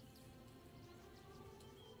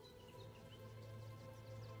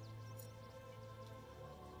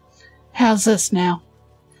 How's this now?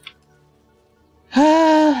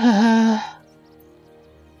 Ha ha ha.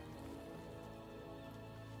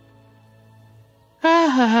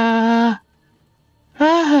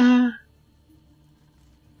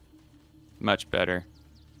 Much better.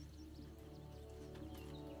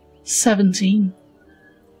 17.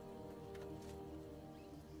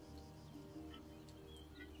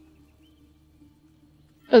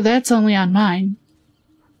 Oh, that's only on mine.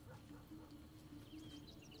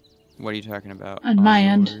 What are you talking about? On my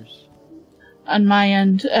end. yours? On my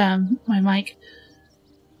end, my mic.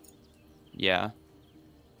 Yeah.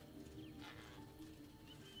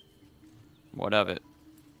 What of it?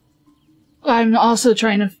 I'm also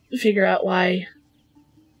trying to figure out why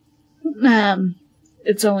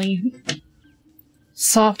it's only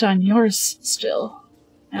soft on yours still.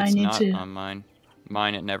 And It's I need not to. on mine.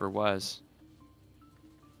 Mine it never was.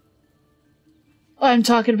 I'm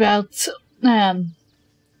talking about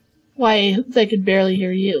why they could barely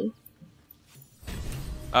hear you.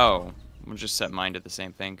 Oh, we'll just set mine to the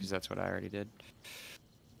same thing because that's what I already did.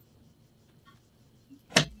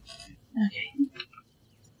 Okay.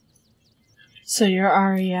 So you're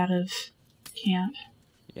already out of camp.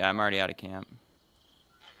 Yeah, I'm already out of camp.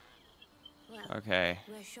 Okay.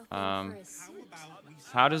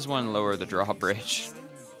 How does one lower the drawbridge?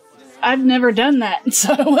 I've never done that,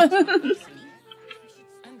 so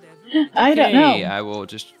I don't know. I will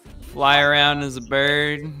just fly around as a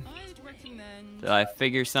bird till I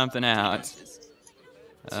figure something out.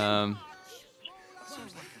 Gotta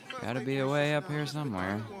be a way up here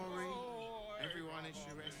somewhere.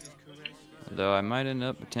 Though I might end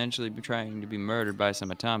up potentially trying to be murdered by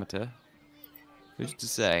some automata. Who's to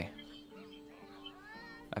say?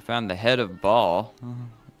 I found the head of Baal.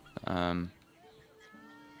 The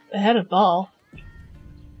head of Baal?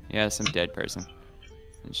 Yeah, some dead person.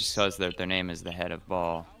 It just says that their name is the head of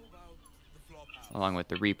Baal. Along with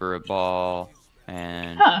the Reaper of Baal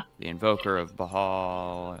and the Invoker of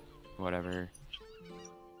Baal, whatever.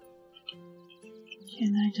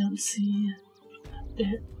 And I don't see...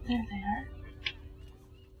 There they are.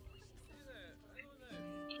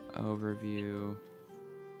 Overview.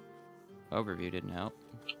 Overview didn't help.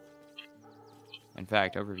 In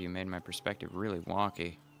fact, overview made my perspective really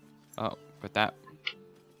wonky. Oh, but that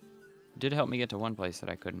did help me get to one place that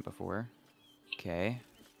I couldn't before. Okay.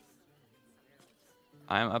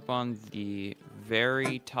 I'm up on the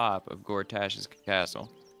very top of Gortash's castle.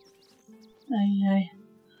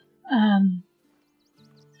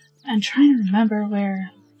 I'm trying to remember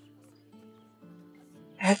where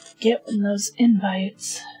I have to get one of those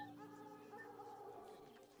invites.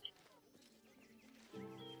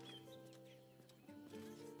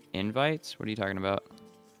 Invites? What are you talking about?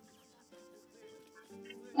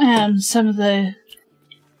 Some of the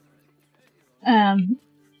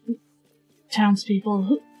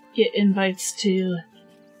townspeople get invites to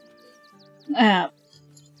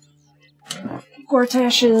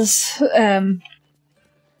Gortash's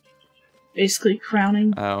basically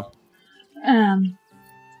crowning. Oh. Have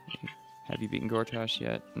you beaten Gortash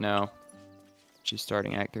yet? No. She's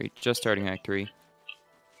starting Act 3. Just starting Act 3.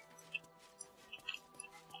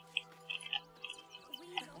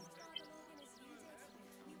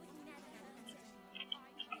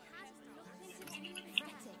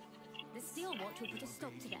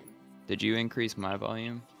 Did you increase my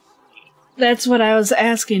volume? That's what I was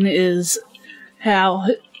asking, is how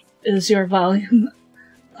is your volume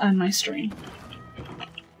on my stream?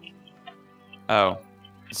 Oh,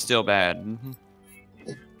 still bad.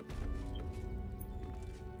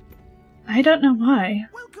 I don't know why.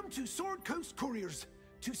 Welcome to Sword Coast Couriers.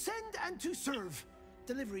 To send and to serve.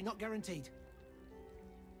 Delivery not guaranteed.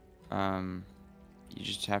 You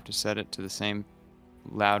just have to set it to the same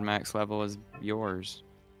loud max level as yours.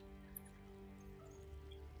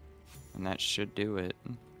 And that should do it.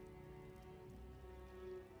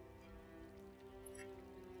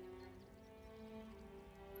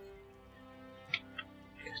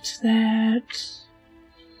 It's that.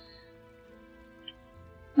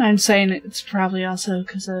 I'm saying it's probably also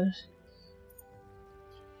because of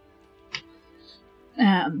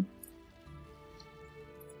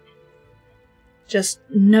just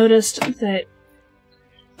noticed that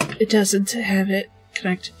it doesn't have it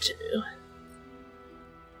connected to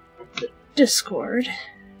the Discord.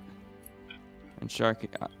 And Sharky,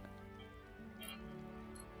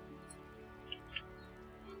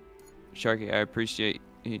 I appreciate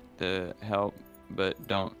the help, but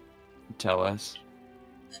don't tell us.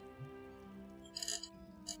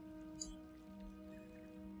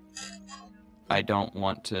 I don't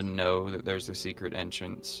want to know that there's a secret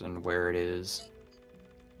entrance and where it is.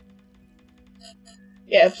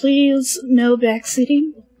 Yeah, please, no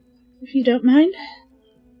backseating, if you don't mind.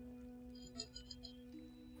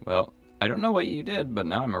 Well, I don't know what you did, but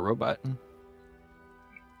now I'm a robot.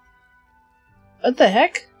 What the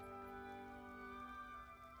heck?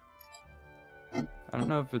 I don't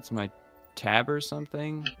know if it's my tab or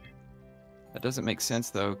something. That doesn't make sense,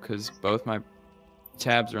 though, because both my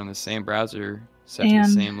tabs are on the same browser, set to the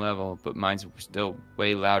same level, but mine's still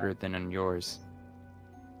way louder than on yours.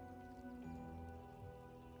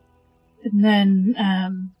 And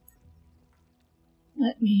then,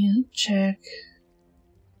 let me check.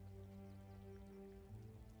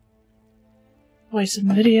 Voice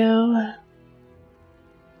and video.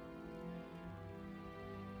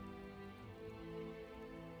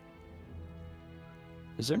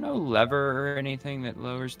 Is there no lever or anything that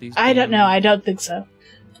lowers these? I don't know. I don't think so.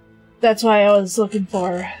 That's why I was looking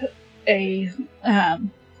for a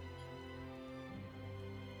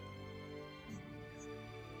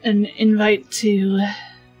an invite to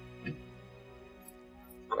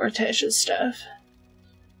Gortash's stuff.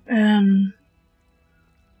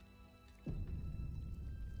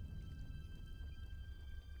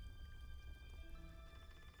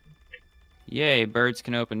 Yay, birds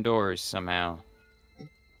can open doors somehow.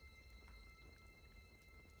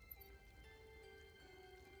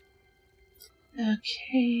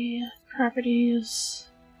 Okay, properties.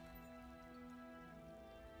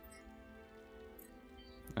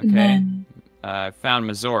 Okay. I found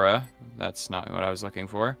Mazora. That's not what I was looking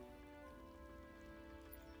for.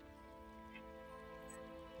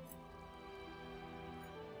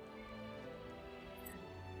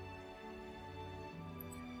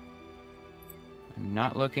 I'm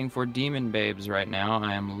not looking for demon babes right now.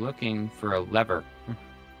 I am looking for a lever.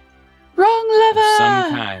 Wrong lever! Of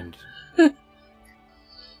some kind.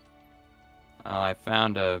 I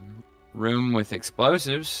found a room with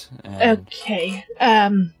explosives. And okay.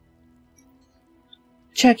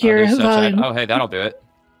 Check your volume. Oh, hey, that'll do it.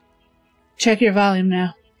 Check your volume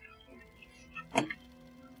now.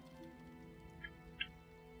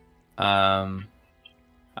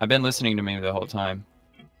 I've been listening to me the whole time.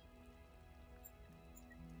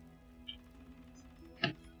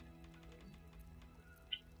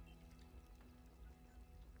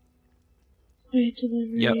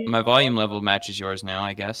 Yep, my volume level matches yours now,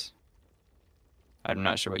 I guess. I'm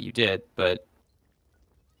not sure what you did, but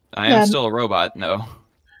I am still a robot, no.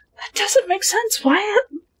 That doesn't make sense. Why?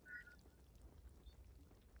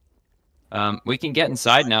 We can get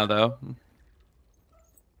inside now, though.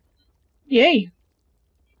 Yay.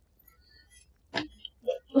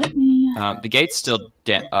 Let me... the gate's still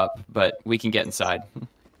up, but we can get inside.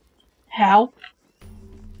 How?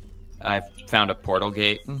 I found a portal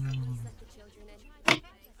gate.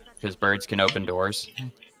 Because birds can open doors.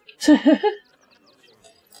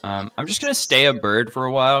 I'm just gonna stay a bird for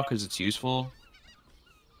a while, because it's useful.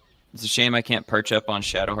 It's a shame I can't perch up on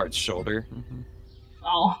Shadowheart's shoulder.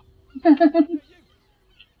 Oh.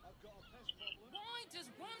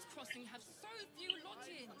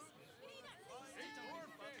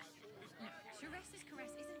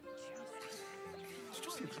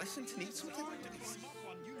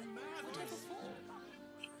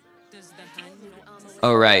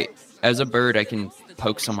 Oh, right. As a bird, I can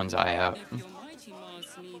poke someone's eye out.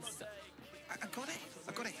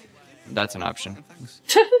 That's an option.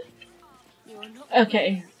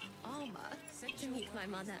 Okay. My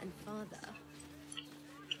mother and father.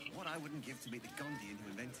 What I wouldn't give to be the Gondian who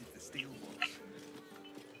invented the steel watch.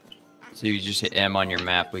 So you just hit M on your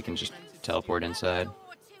map, we can just teleport inside.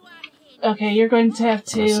 Okay, you're going to have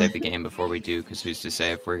to... Let's save the game before we do, because who's to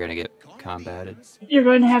say if we're gonna get combated. You're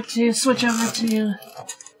going to have to switch over to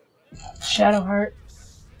Shadowheart.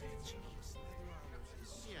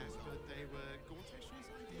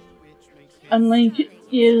 Unlink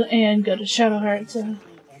you and go to Shadowheart,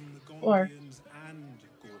 or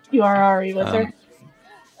you are already with her.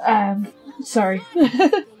 Sorry.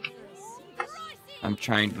 I'm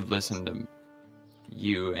trying to listen to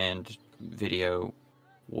you and video.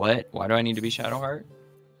 What? Why do I need to be Shadowheart?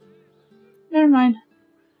 Never mind.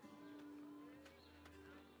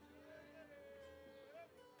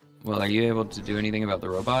 Well, are you able to do anything about the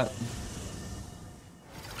robot?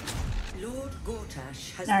 Lord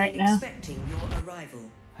Gortash has been expecting your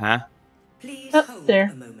arrival. Huh? Please hold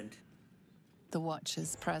there. A moment. The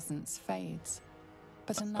Watcher's presence fades,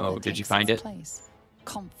 but another did you takes find its it? place.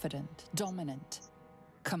 Confident, dominant,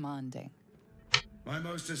 commanding. My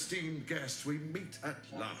most esteemed guest, we meet at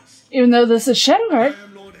last. Even though this is Shadowheart. I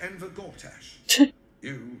am Lord Enver Gortash.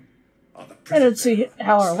 You are the I don't see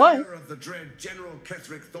how or why. of the dread General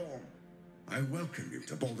Ketheric Thorm. I welcome you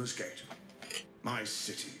to Baldur's Gate, my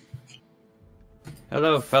city.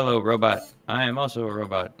 Hello, fellow robot. I am also a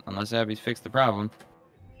robot, unless Abby's fixed the problem.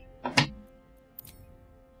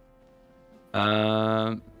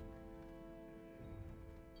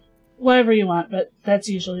 Whatever you want, but that's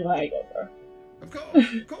usually what I go for. Of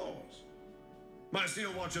course, of course. My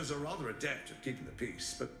Steel Watchers are rather adept at keeping the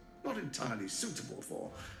peace, but not entirely suitable for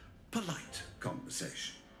polite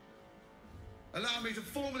conversation. Allow me to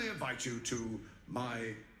formally invite you to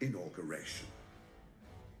my inauguration.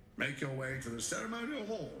 Make your way to the ceremonial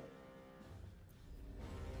hall.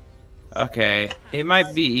 Okay, it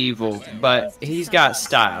might be evil, but he's got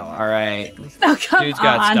style, alright? Oh, come Dude's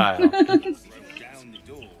got on. style.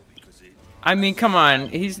 I mean, come on.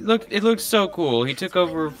 It looks so cool. He took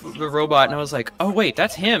over the robot, and I was like, oh wait,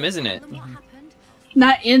 that's him, isn't it?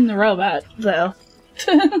 Not in the robot, though.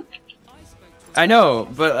 I know,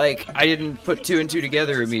 but like, I didn't put two and two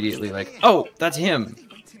together immediately. Like, oh, that's him.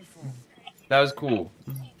 That was cool.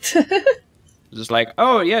 Just like,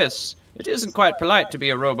 oh yes, it isn't quite polite to be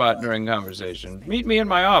a robot during conversation. Meet me in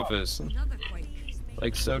my office.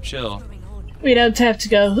 Like, so chill. We don't have to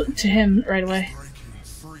go to him right away.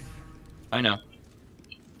 I know.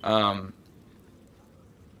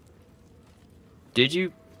 Did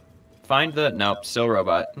you find the... Nope, still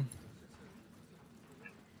robot.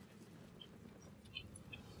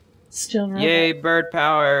 Still robot. Yay, bird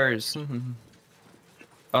powers!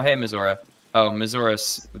 Oh, hey, Mizora. Oh,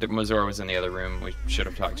 Mizora was in the other room. We should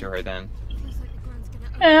have talked to her then.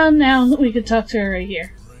 And now we could talk to her right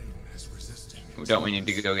here. Don't we need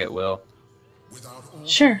to go get Will?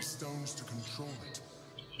 Sure.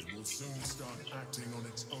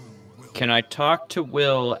 Can I talk to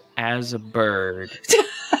Will as a bird?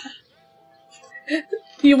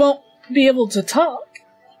 You won't be able to talk.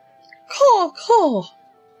 Caw.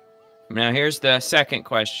 Now here's the second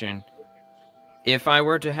question. If I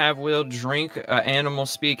were to have Will drink an animal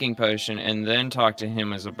speaking potion and then talk to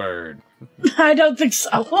him as a bird. I don't think so.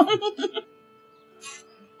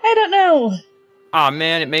 I don't know. Aw,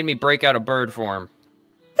 man, it made me break out a bird form.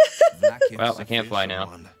 Well, I can't fly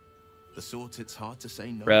now. The sort it's hard to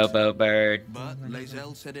say no Robo bird. But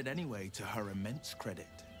Lae'zel said it anyway, to her immense credit.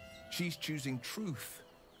 She's choosing truth.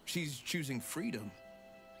 She's choosing freedom.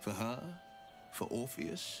 For her, for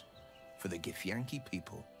Orpheus, for the Githyanki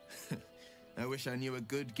people. I wish I knew a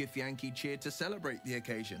good Githyanki cheer to celebrate the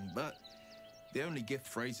occasion, but the only gift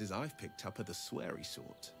phrases I've picked up are the sweary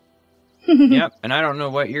sort. Yep, and I don't know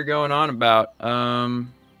what you're going on about.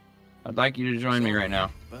 I'd like you to join me right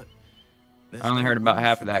now. I only heard about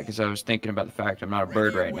half of that because I was thinking about the fact I'm not a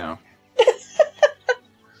bird right now.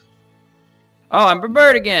 Oh, I'm a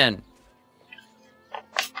bird again!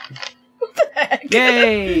 What the heck?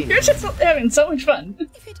 Yay! You're just having so much fun.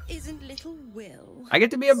 If it isn't little Will. I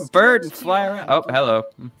get to be a bird and fly around. Oh, hello.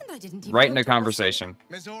 Right into conversation.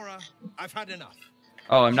 Mizora, I've had enough.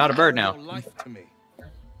 Oh, I'm not a bird now. Life to me.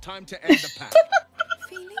 Time to end the pact.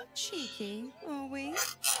 Feeling cheeky, are we?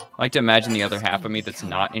 I like to imagine the other half of me that's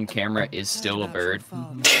not in camera is still a bird.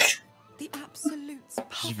 The absolute's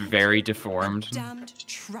Just very deformed. damned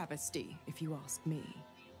travesty, if you ask me.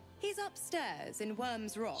 He's upstairs in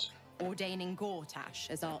Worm's Rock, ordaining Gortash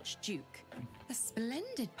as Archduke. A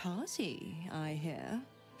splendid party, I hear.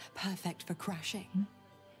 Perfect for crashing.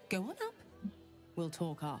 Go on up. We'll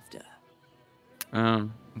talk after.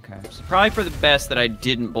 Okay. So probably for the best that I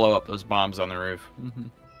didn't blow up those bombs on the roof.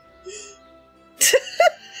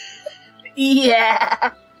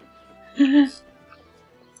 Yeah.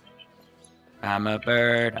 I'm a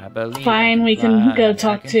bird, I believe. Fine, we can go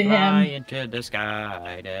talk to fly him. Into the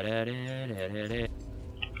sky.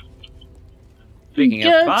 Speaking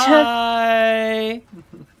of bye.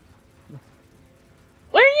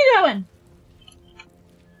 Where are you going?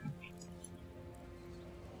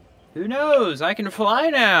 Who knows? I can fly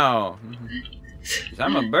now. 'Cause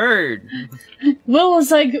I'm a bird. Will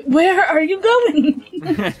was like, where are you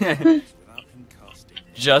going?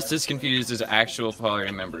 Just as confused as actual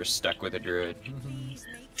party members stuck with a druid.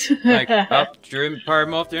 Like, druid part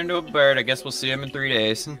morphed into a bird. I guess we'll see him in 3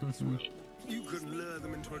 days. You could lure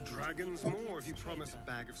them into a dragon's maw if you promise a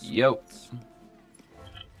bag of sweets. Yo.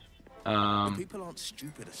 People aren't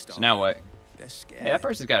stupid to start. So now what? They're scared. Hey, that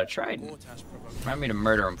person's got a trident. Remind me to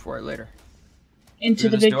murder him for it later. Into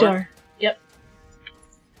the big door. Yep.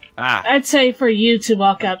 Ah. I'd say for you to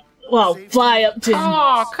walk up, well, fly up to him.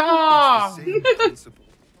 Caw!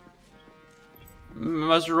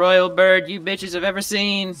 Most royal bird you bitches have ever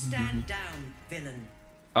seen. Stand down, villain.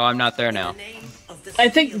 Oh, I'm not there now. I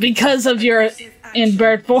think because of your in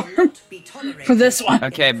bird form for this one.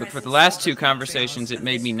 Okay, but for the last two conversations, it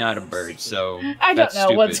made me not a bird, so I don't that's know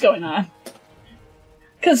stupid. what's going on.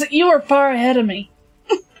 Because you were far ahead of me.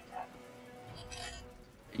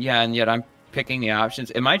 Yeah, and yet I'm picking the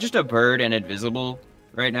options. Am I just a bird and invisible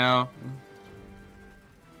right now?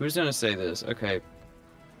 Who's gonna say this? Okay.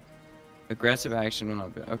 Aggressive action will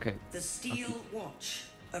not be. Okay. The Steel Watch.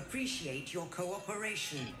 Appreciate your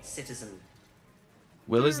cooperation, citizen.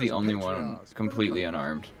 Will is the only one completely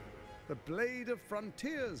unarmed. The blade of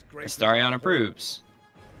frontiers, Astarion approves.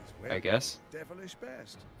 I guess. Devilish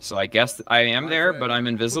best. So I guess I am there, but I'm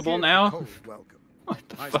invisible now? What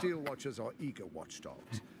the fuck? My Steel Watchers are eager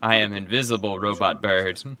watchdogs. I am invisible, robot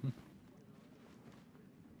bird.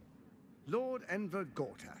 Lord Enver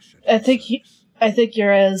Gortash. I think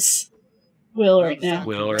you're as Will right now.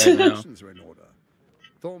 Will right now. Are in order.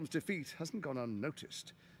 Thorm's defeat hasn't gone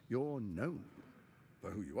unnoticed. You're known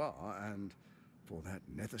for who you are and for that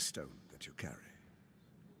nether stone that you carry.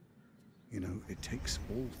 You know, it takes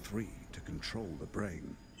all three to control the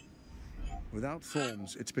brain. Without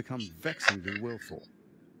Thorms, it's become vexingly willful.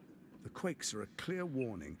 The quakes are a clear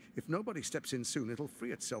warning. If nobody steps in soon, it'll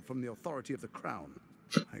free itself from the authority of the crown.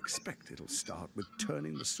 I expect it'll start with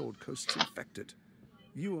turning the Sword Coasts infected.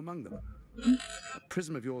 You among them. A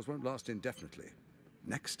prism of yours won't last indefinitely.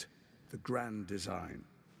 Next, the grand design.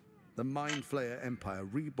 the Mind Flayer Empire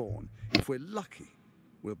reborn. If we're lucky,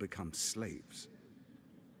 we'll become slaves.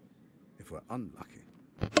 If we're unlucky,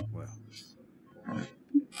 well,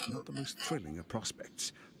 not the most thrilling of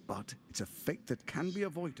prospects, but it's a fate that can be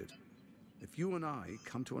avoided if you and I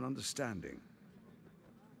come to an understanding.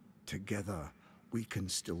 Together, we can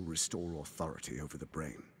still restore authority over the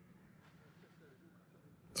brain.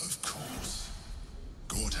 Of course.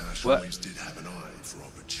 Gortash always did have an eye for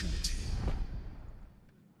opportunity.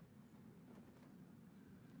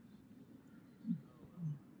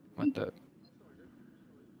 What the?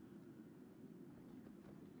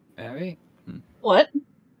 Abby? What?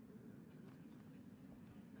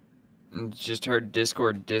 Just heard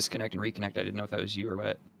Discord disconnect and reconnect. I didn't know if that was you or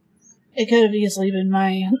what. It could have easily been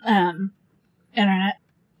my internet.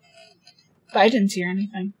 But I didn't hear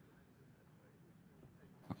anything.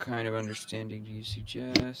 What kind of understanding do you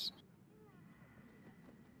suggest?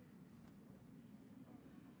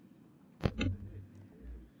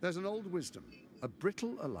 There's an old wisdom. A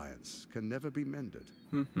brittle alliance can never be mended.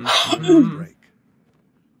 Break.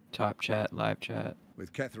 Top chat, live chat.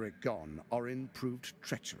 With Ketheric gone, Orin proved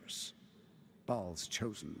treacherous. Baal's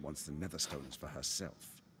chosen wants the Netherstones for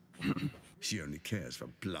herself. She only cares for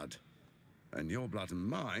blood. And your blood and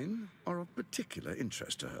mine are of particular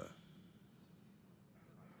interest to her.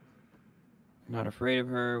 Not afraid of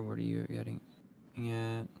her. What are you getting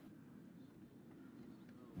at?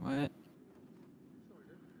 What?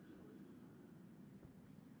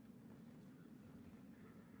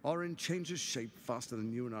 Orin changes shape faster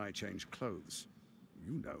than you and I change clothes.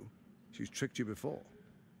 You know, she's tricked you before.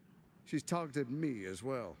 She's targeted me as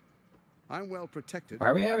well. I'm well protected. Why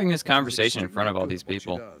are we having this conversation in front of all these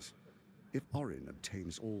people? If Orin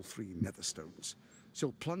obtains all 3 Netherstones,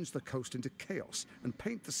 she'll plunge the coast into chaos and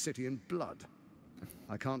paint the city in blood.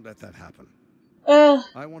 I can't let that happen.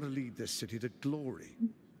 I want to lead this city to glory.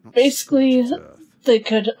 Basically, they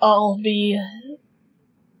could all be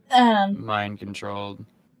mind controlled.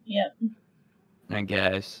 Yep. I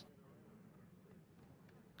guess.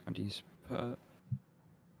 How do you put?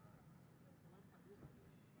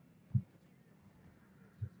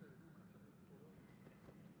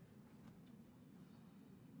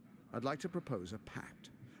 I'd like to propose a pact,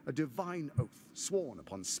 a divine oath sworn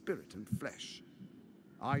upon spirit and flesh.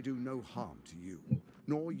 I do no harm to you,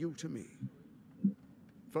 nor you to me.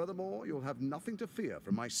 Furthermore, you'll have nothing to fear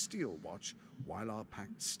from my steel watch while our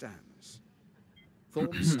pact stands.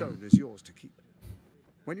 Thorm's stone is yours to keep.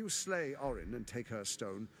 When you slay Orin and take her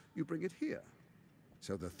stone, you bring it here,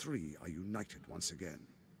 so the 3 are united once again.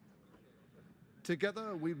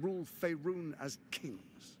 Together, we rule Faerun as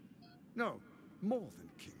kings. No, more than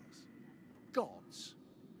kings. Gods.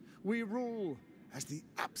 We rule as the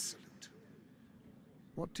absolute.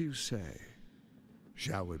 What do you say?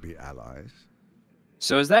 Shall we be allies?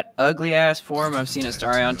 So is that ugly-ass form I've seen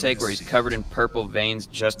Astarion take where he's covered in purple veins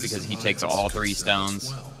just because he takes all 3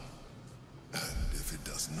 stones? And if it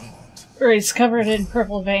does not, or he's covered in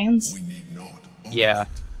purple veins? Yeah.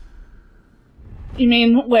 You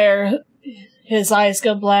mean where his eyes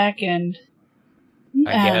go black and...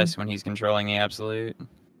 I guess, when he's controlling the Absolute.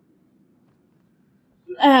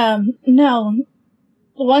 No.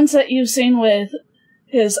 The ones that you've seen with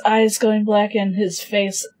his eyes going black and his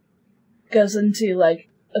face goes into, like,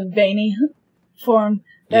 a veiny form,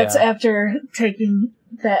 that's after taking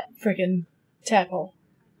that friggin' tadpole.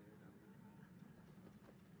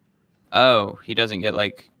 Oh, he doesn't get,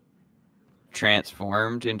 like,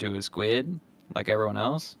 transformed into a squid like everyone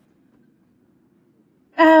else?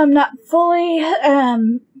 Not fully,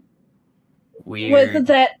 Weird.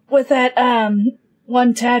 With that,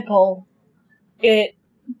 one tadpole, it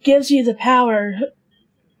gives you the power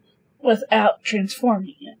without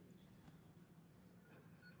transforming it.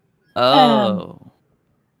 Oh.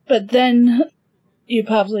 But then you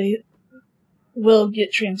probably will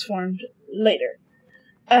get transformed later.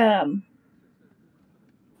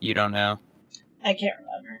 You don't know? I can't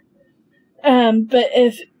remember. But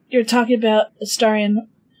if you're talking about Astarion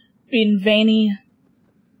being veiny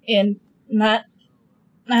and not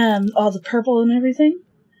all the purple and everything,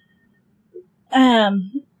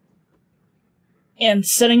 and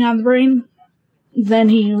sitting on the brain, then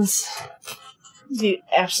he's the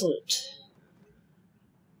absolute.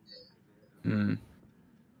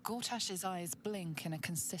 Gortash's eyes blink in a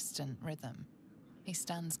consistent rhythm. He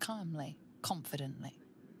stands calmly, confidently.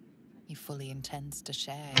 He fully intends to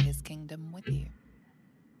share his kingdom with you.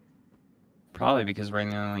 Probably because we're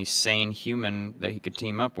the only sane human that he could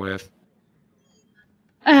team up with.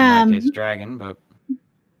 In my case, dragon, but...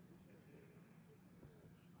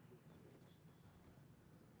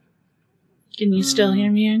 Can you still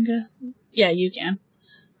hear me, Inga? Yeah, you can.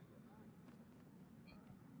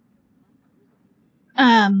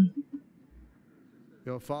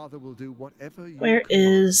 Your father will do whatever you Where command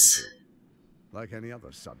him is... to, like any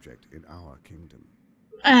other subject in our kingdom.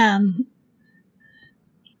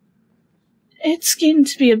 It's getting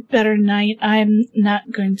to be a better night. I'm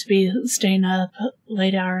not going to be staying up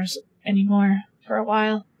late hours anymore for a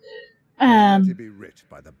while. Let it be writ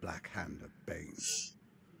by the black hand of Bane.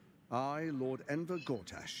 I, Lord Enver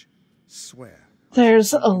Gortash, swear.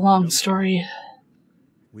 There's a long story,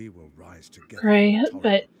 We will rise together. Gray,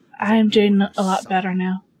 but I'm doing a lot better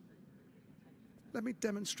now. Let me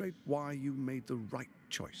demonstrate why you made the right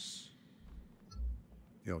choice.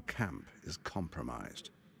 Your camp is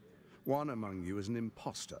compromised. One among you is an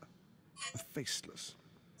imposter, a faceless.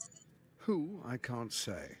 Who, I can't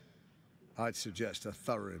say. I'd suggest a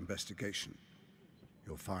thorough investigation.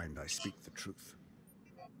 You'll find I speak the truth.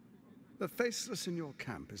 The faceless in your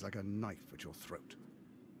camp is like a knife at your throat.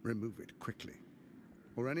 Remove it quickly,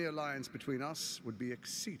 or any alliance between us would be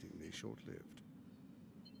exceedingly short-lived.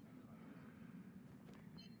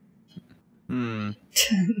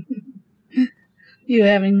 You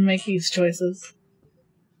having to make these choices.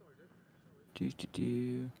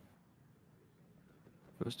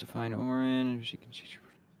 Supposed to find Orin. She can.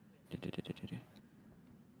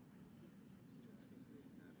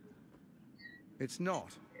 It's not.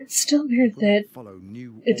 It's still weird that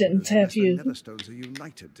it didn't have you Netherstones are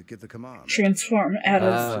united to give the command. transform out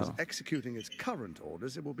of... Executing its current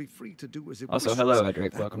orders, it will be free to do as it Also, wishes. hello,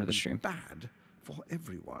 Edric. That Welcome to will the be stream. Bad for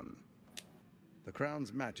everyone. The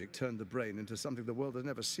Crown's magic turned the brain into something the world has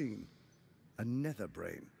never seen. A nether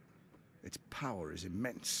brain. Its power is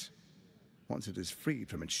immense. Once it is freed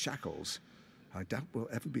from its shackles, I doubt we'll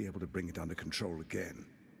ever be able to bring it under control again.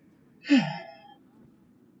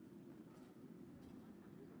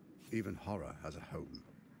 Even horror has a home.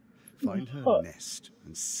 Find her nest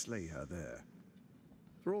and slay her there.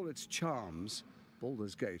 For all its charms,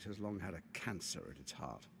 Baldur's Gate has long had a cancer at its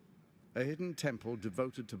heart. A hidden temple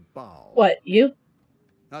devoted to Baal. What, you?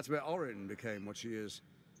 That's where Orin became what she is.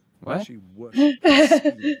 What? She worshipped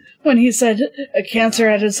the sea. When he said a cancer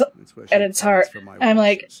at its heart, I'm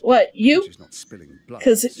like, what, you?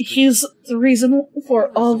 Because he's the reason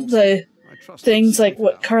for all the things like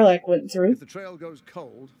what Karlach went through. If the trail goes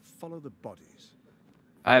cold, follow the bodies.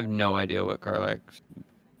 I have no idea what Karlach's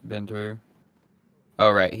been through.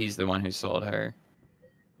 Oh, right. He's the one who sold her.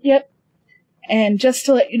 Yep. And just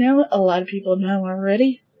to let you know, a lot of people know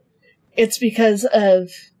already, it's because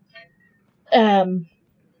of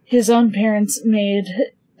his own parents made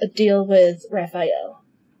a deal with Raphael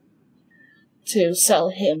to sell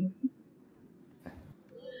him.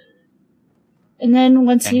 And then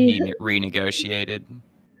once he renegotiated.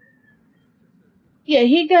 Yeah,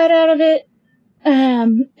 he got out of it,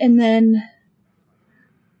 and then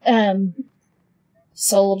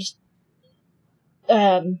sold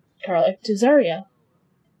Karlach to Zarya.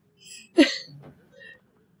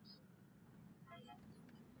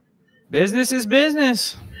 Business is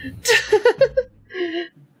business.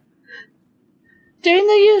 Doing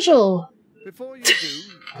the usual. Before you do,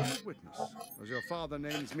 please witness, as your father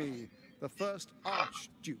names me the first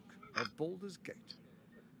Archduke of Baldur's Gate.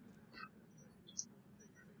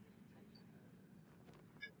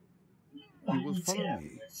 You will follow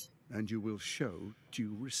me, and you will show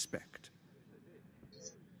due respect.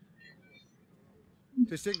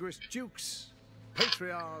 Distinguished dukes,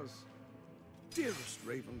 patriarchs, dearest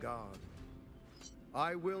Ravengard,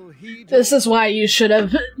 I will heed. This is why you should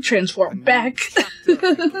have transformed back.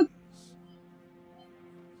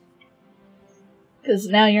 Because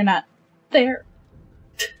now you're not there.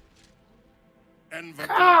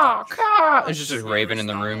 Caw, caw. There's just a raven in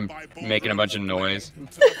the room making a bunch of noise.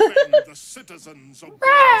 The citizens of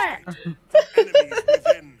Baldur's Gate from enemies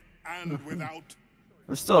within and without.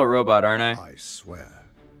 I'm still a robot, aren't I? I swear.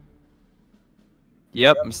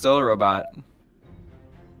 Yep, I'm still a robot.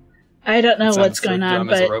 I don't know what's going on,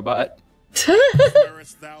 but... As a robot.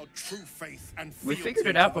 We figured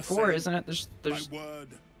it out before, isn't it? There's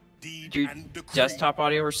desktop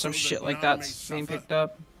audio or some shit like that's being picked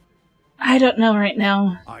up. I don't know right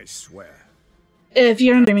now. I swear. If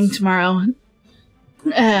you're streaming tomorrow,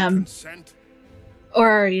 or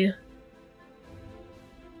are you?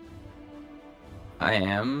 I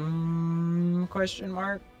am... Question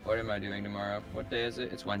mark? What am I doing tomorrow? What day is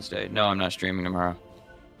it? It's Wednesday. No, I'm not streaming tomorrow.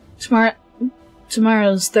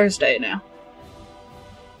 Tomorrow's Thursday now.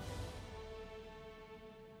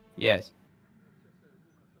 Yes.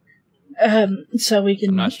 So we can...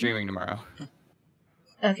 I'm not streaming tomorrow.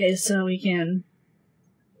 Okay, so we can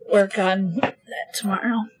work on that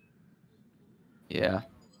tomorrow. Yeah.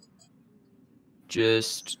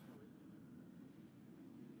 Just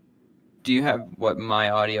Do you have what my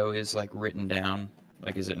audio is, like, written down?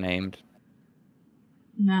 Like, is it named?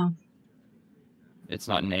 No. It's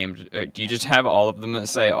not named. Do you just have all of them that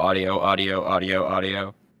say audio, audio, audio,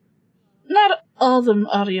 audio? Not all of them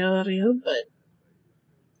audio,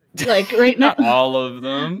 but like right now. Not all of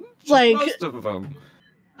them. Like most of them.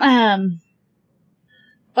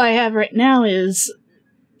 What I have right now is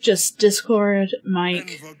just Discord,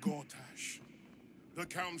 mic, the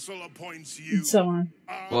council appoints you. and so on.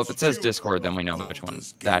 Well, if it says Discord, then we know which one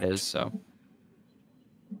that is, so.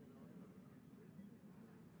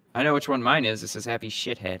 I know which one mine is. It says Happy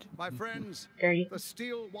Shithead. My friends, the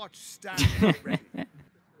steel watch stands ready.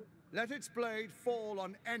 Let its blade fall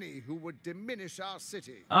on any who would diminish our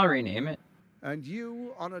city. I'll rename it. And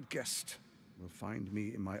you, honored guest, will find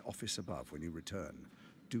me in my office above when you return.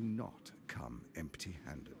 Do not come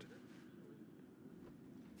empty-handed.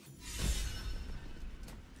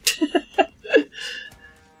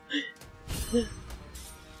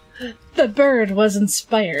 The bird was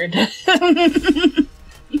inspired.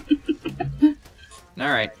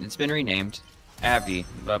 Alright, it's been renamed. Avi,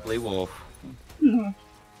 Lovely Wolf.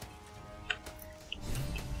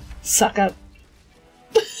 Suck up.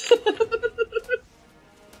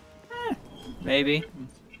 Maybe.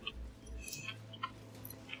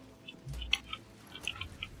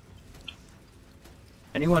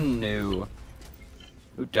 Anyone new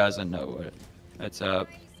who doesn't know what's up?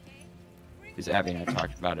 Because Abby and I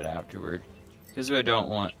talked about it afterward. Because I don't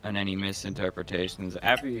want any misinterpretations.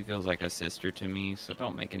 Abby feels like a sister to me, so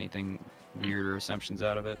don't make anything weird or assumptions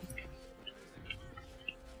out of it.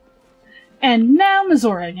 And now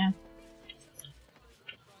Missouri again.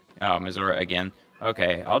 Oh, Missouri again.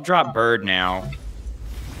 Okay, I'll drop Bird now.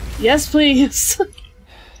 Yes, please.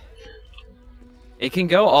 It can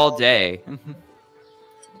go all day.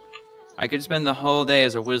 I could spend the whole day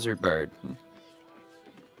as a wizard bird.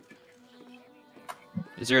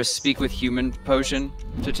 Is there a speak with human potion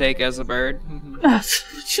to take as a bird?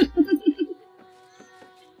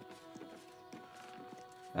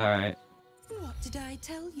 Alright. What did I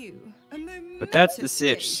tell you? But that's the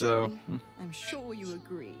sitch, so... I'm sure you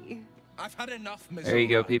agree. I've had enough. There you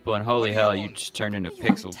go, people, and holy hell, you just turned into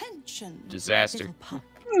pixel disaster.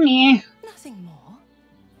 Meh. Nothing more.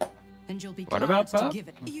 And you'll be What glad about to Pup? give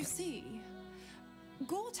it. You see,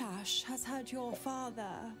 Gortash has had your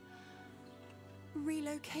father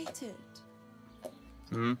relocated.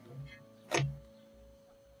 Hmm?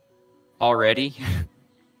 Already?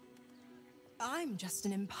 I'm just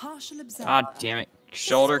an impartial observer. God damn it.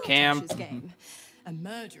 Shoulder It's cam. Gortash's game. A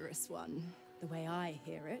murderous one, the way I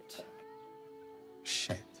hear it.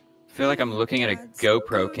 Shit. I feel like I'm looking at a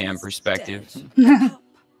GoPro cam perspective. And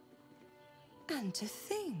to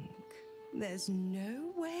think, there's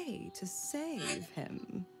no way to save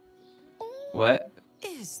him. What?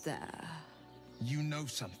 Is there? You know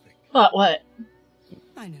something. What?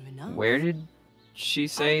 I know enough. Where did she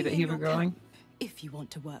say that he was going? If you want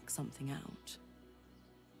to work something out.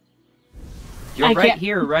 You're right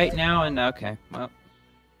here, right now, and okay, well.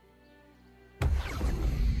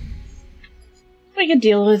 We could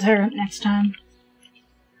deal with her next time.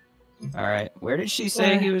 Alright, where did she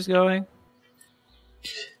say he was going?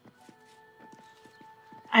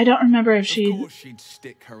 I don't remember if she... Of course she'd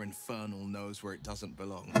stick her infernal nose where it doesn't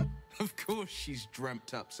belong. Of course she's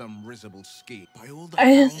dreamt up some risible scheme. By all the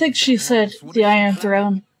I think she said the Iron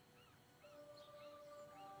Throne.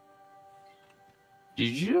 Did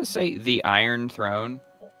you just say the Iron Throne?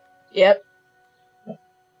 Yep.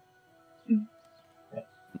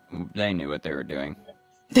 They knew what they were doing.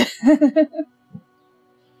 You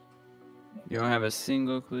don't have a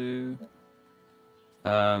single clue.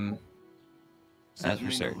 That's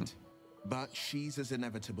for certain. But she's as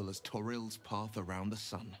inevitable as Toril's path around the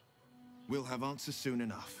sun. We'll have answers soon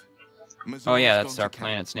enough. Oh yeah, Mazur's that's gone our to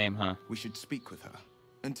planet's name, huh? We should speak with her.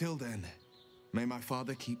 Until then, may my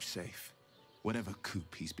father keep safe, whatever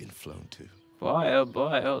coop he's been flown to. Boy,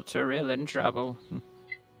 oh Toril in trouble.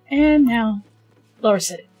 And now, Lower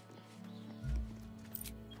City.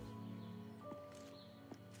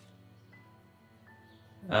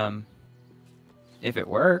 If it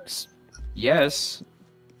works, yes.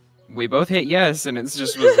 We both hit yes, and it's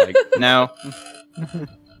just was like, no.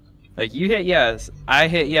 Like, you hit yes, I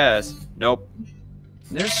hit yes, nope.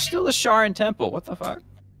 There's still a Sharan Temple, what the fuck?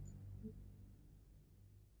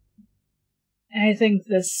 I think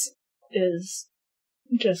this is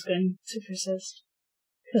just going to persist.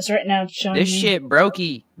 Because right now it's showing This me... shit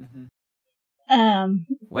brokey.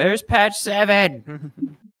 Where's patch 7?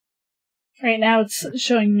 Right now it's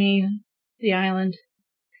showing me the island.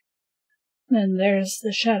 Then there's the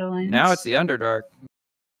Shadowlands. Now it's the Underdark.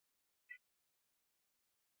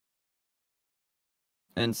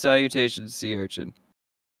 And salutations, sea urchin.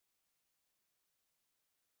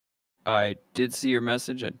 I did see your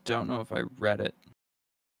message. I don't know if I read it.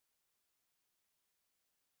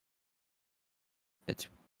 It's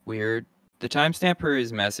weird. The timestamp for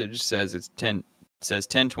his message says it's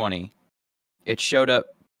 10:20. It showed up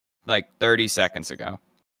like 30 seconds ago.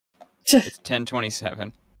 It's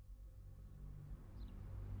 10:27.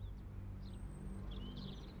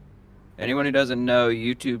 Anyone who doesn't know,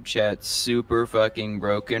 YouTube chat's super fucking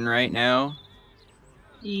broken right now.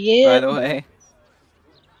 Yeah. By the way,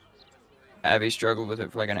 Abby struggled with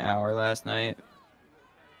it for like an hour last night.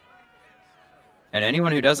 And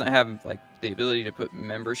anyone who doesn't have like the ability to put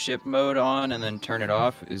membership mode on and then turn it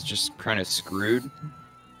off is just kind of screwed.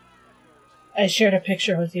 I shared a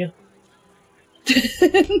picture with you.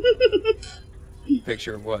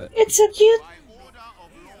 Picture of what? It's so cute.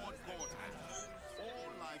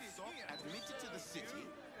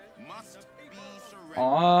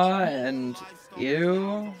 Aw, and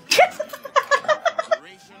you?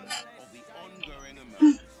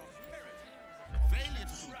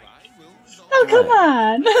 Oh, come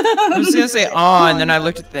on. I was gonna say aw, and then I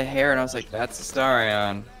looked at the hair and I was like, that's a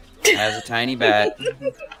Starion. It has a tiny bat.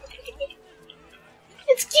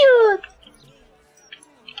 It's cute.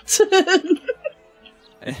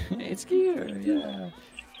 It's cute, yeah.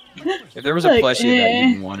 If there was a plushie of that,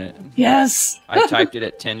 you'd want it. Yes. I typed it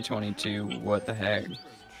at 10:22. What the heck?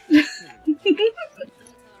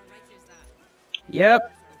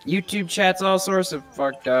 Yep. YouTube chat's all sorts of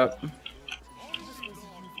fucked up.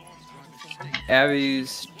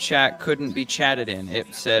 Abby's chat couldn't be chatted in.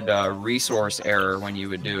 It said resource error when you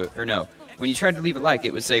would do it. Or no, when you tried to leave a like,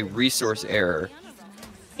 it would say resource error.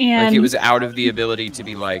 And like it was out of the ability to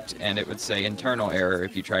be liked, and it would say internal error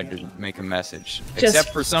if you tried to make a message. Except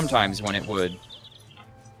for sometimes when it would.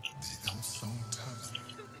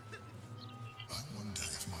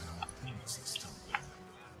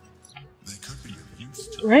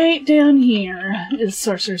 Right down here is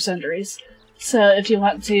Sorcerer Sundries. So if you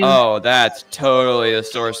want to... Oh, that's totally the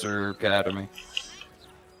Sorcerer Academy.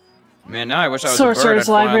 Man, now I wish I was Sorcerer's a bird. I'd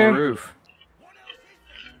fly Library. on the roof.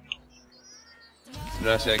 Did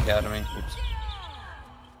I say Academy? Oops.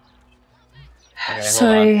 Okay, So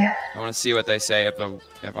hold on. I want to see what they say if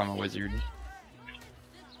I'm a wizard.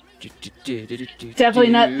 definitely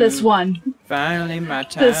not this one. Finally, my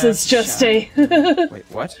time. This is just a... Wait,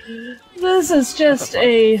 what? This is just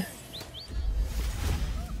a...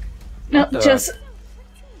 No, just...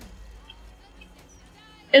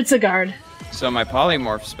 It's a guard. So my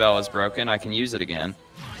polymorph spell is broken. I can use it again.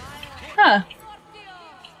 Huh.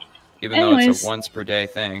 Even though it's Anyways. a once per day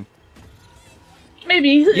thing. Maybe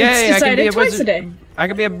Yay, it's I can be decided a twice wizard. a day. I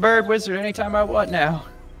can be a bird wizard anytime I want now.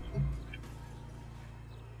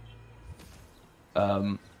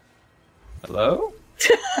 Hello?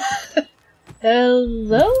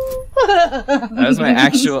 Hello? That was my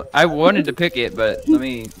actual... I wanted to pick it, but let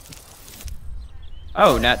me...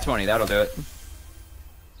 Oh, nat 20, that'll do it.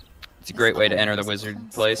 It's a great way to enter the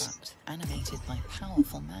wizard place. Animated by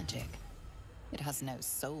powerful magic. It has no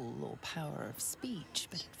soul or power of speech,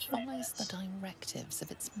 but it follows the directives of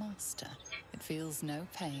its master. It feels no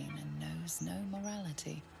pain and knows no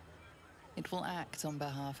morality. It will act on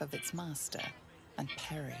behalf of its master and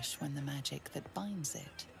perish when the magic that binds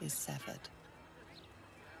it is severed.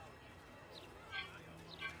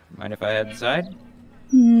 Mind if I head inside?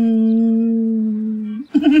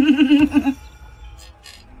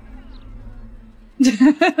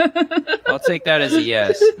 I'll take that as a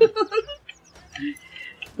yes.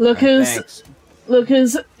 Look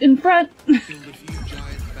who's in front.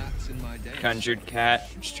 Conjured cat,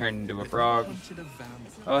 just turned into a frog.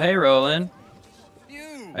 Oh, hey, Roland.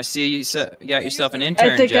 I see you got yourself an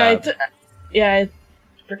intern I think job. I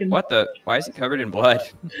freaking... What the? Why is he covered in blood?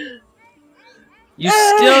 You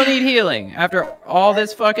still need healing after all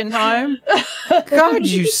this fucking time? God,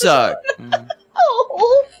 you suck.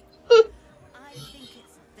 Oh.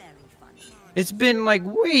 It's been like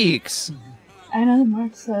weeks. I know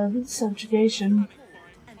marks of subjugation.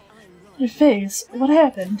 Your face. What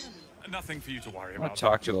happened? Nothing for you to worry I want about. to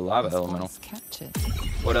talk to a lava elemental. Catch it.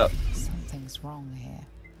 What up? Something's wrong here.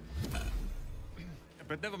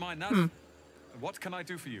 But never mind that. What can I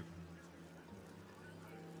do for you?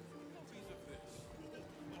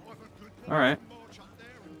 Alright.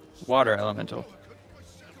 Water elemental.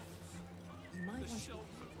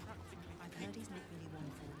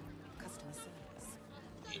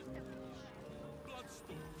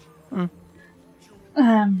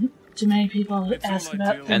 Too many people ask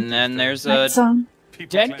about And then there's that a song.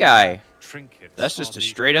 dead guy. That's just a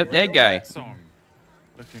straight up dead guy.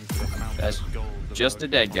 Looking for the mountain That's of gold. just a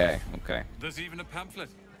dead guy. Okay. There's even a pamphlet.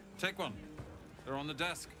 Take one. They're on the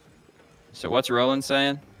desk. So what's Roland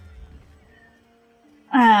saying?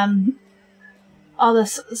 All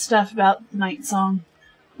this stuff about the night song.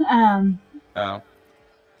 Oh. I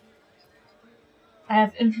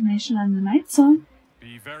have information on the night song.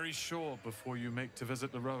 Be very sure before you make to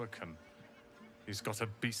visit the Roacan. He's got a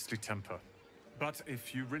beastly temper. But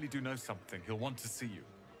if you really do know something, he'll want to see you.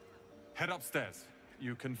 Head upstairs.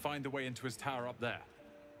 You can find the way into his tower up there.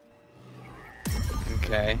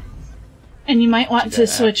 Okay. And you might want to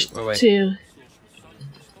switch to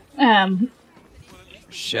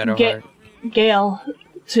Shadowheart. Gale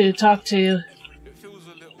to talk to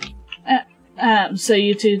so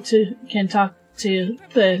you two can talk to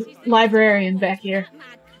the librarian back here.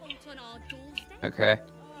 Okay.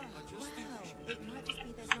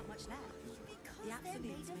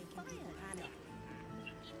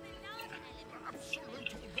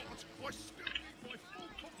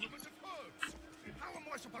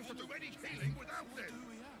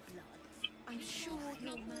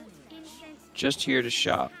 Just here to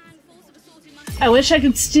shop. I wish I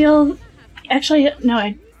could steal... Actually, no,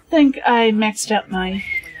 I think I maxed out my...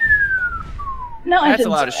 No, I That's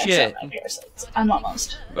didn't. a lot of max shit. out my parasites. I'm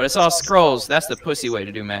almost. But it's all scrolls. That's the pussy way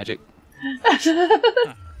to do magic.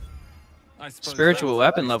 Spiritual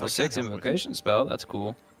weapon level 6 invocation spell. That's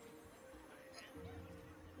cool.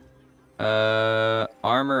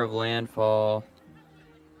 Armor of landfall.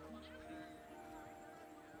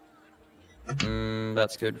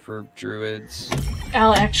 That's good for druids.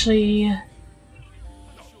 I'll actually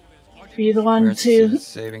be the one to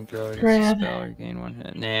saving throw against grab. a spell or gain 1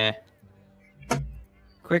 hit. Nah.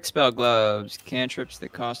 Quick spell gloves. Cantrips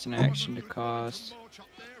that cost an action to cost.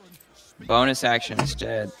 Bonus action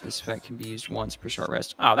instead. This effect can be used once per short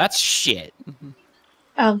rest. Oh, that's shit.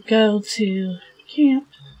 I'll go to camp.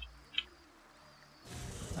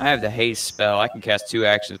 I have the haste spell. I can cast 2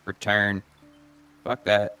 actions per turn. Fuck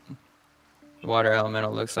that. The water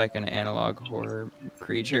elemental looks like an analog horror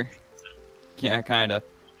creature. Yeah, kinda.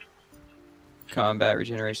 Combat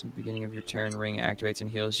regeneration at the beginning of your turn. Ring activates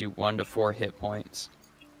and heals you 1 to 4 hit points.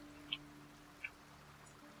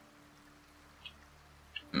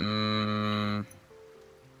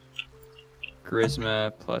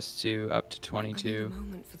 Charisma +2 up to 22.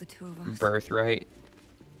 Birthright.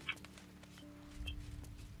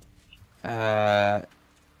 No.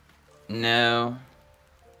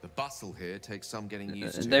 The bustle here takes some getting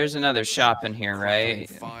used to. There's another shop in here, right?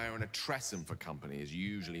 Fire and a tresson for company is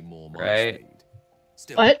usually more my Right. speed.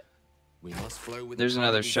 Still, What? we must flow with There's the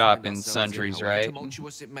another tide we shop find in ourselves Sundries, however right?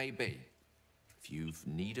 tumultuous it may be. If you've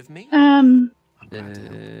need of me, No,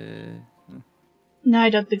 I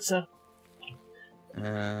don't think so.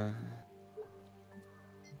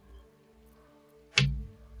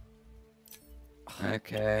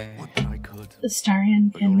 Okay. The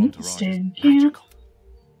Starian can meet the stay in camp.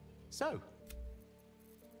 So,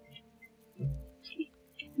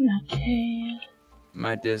 Okay.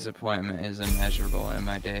 My disappointment is immeasurable and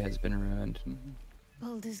my day has been ruined.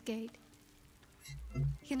 Baldur's Gate.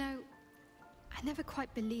 You know, I never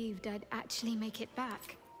quite believed I'd actually make it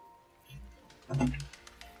back.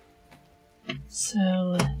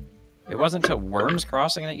 So... It wasn't till Worms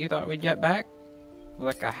Crossing that you thought we'd get back?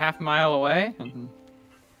 Like a half-mile away?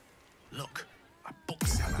 look, a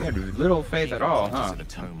bookseller. You had little faith at all, huh? The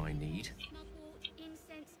tome I need.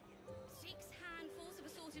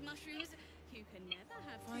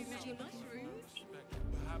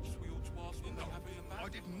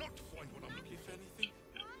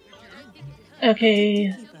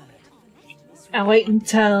 Okay. I'll wait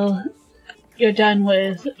until you're done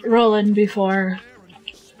with Roland before...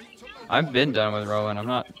 I've been done with Roland. I'm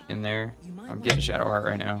not in there. I'm getting Shadowheart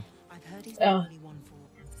right now. Oh.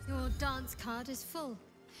 Your dance card is full.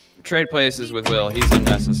 Trade places with Will. He's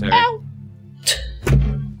unnecessary. Ow!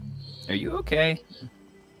 Are you okay?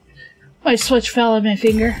 My switch fell on my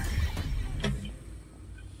finger.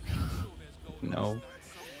 No.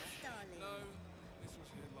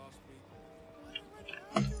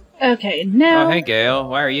 Okay, now... Oh, hey, Gale.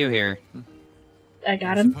 Why are you here? I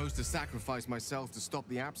got I'm him. supposed to sacrifice myself to stop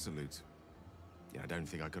the absolute. Yeah, I don't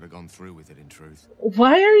think I could have gone through with it in truth.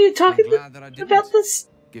 Why are you talking I'm glad that I didn't, about this?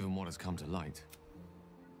 given what has come to light.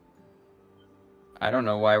 I don't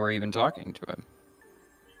know why we're even talking to him.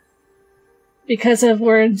 Because of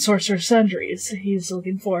we're in Sorcerer's Sundries. He's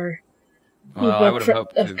looking for... Well, I would have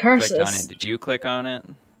hoped to of have clicked on Karsus. it. Did you click on it?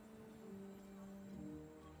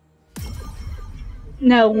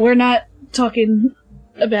 No, we're not talking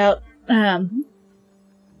about,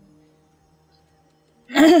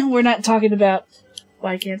 we're not talking about...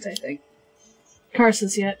 Why can't I think?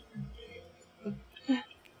 Karsus yet.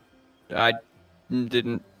 I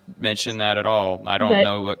didn't mention that at all. I don't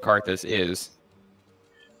know what Karthus is.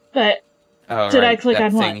 But oh, did right. I click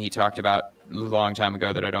that on thing what? he talked about a long time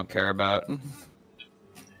ago that I don't care about.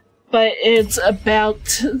 But it's about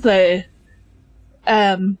the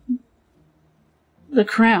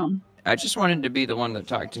crown. I just wanted to be the one that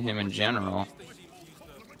talked to him in general.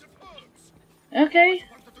 Okay.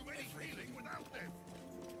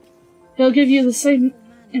 He'll give you the same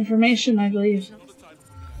information, I believe.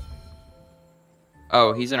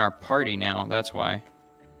 Oh, he's in our party now, that's why.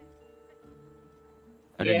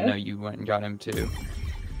 I didn't know you went and got him too.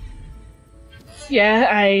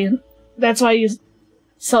 Yeah, that's why you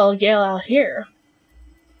saw Gale out here.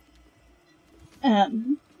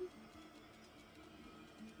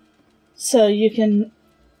 So you can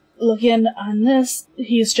look in on this.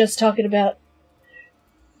 He's just talking about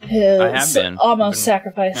his almost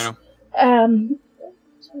sacrifice.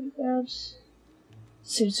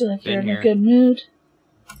 Seems like you're in a good mood.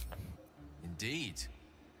 Indeed.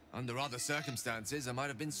 Under other circumstances, I might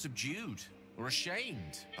have been subdued or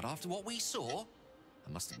ashamed. But after what we saw,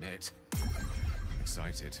 I must admit, I'm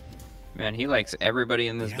excited. Man, he likes everybody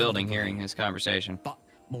in this building hearing his conversation. But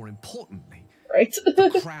more importantly, right?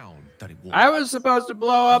 The crown that it wore. I was supposed to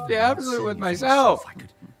blow up the absolute with myself.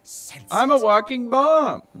 I'm a walking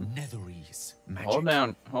bomb. Netherese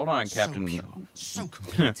magic. Hold on, Captain. So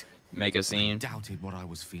complete. Make a scene. I doubted what I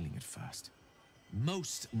was feeling at first.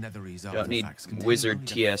 Most Netherese Don't need artifacts wizard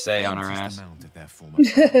TSA on our ass. Of their former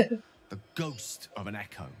power, the ghost of an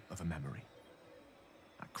echo of a memory.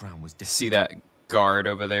 That crown was see that guard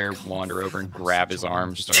over there wander over and grab his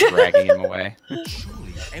arm, start dragging him away.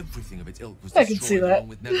 Surely everything of its ilk was I can see destroyed that. along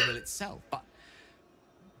with Netheril itself, but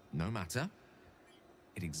no matter.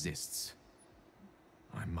 It exists.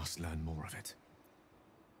 I must learn more of it.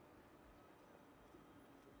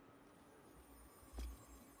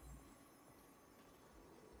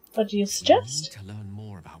 What do you suggest? To learn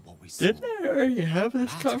more about what we saw. Didn't I already have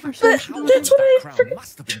this conversation? That's what I crown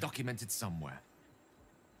must have been documented somewhere.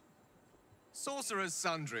 Sorcerer's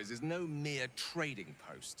Sundries is no mere trading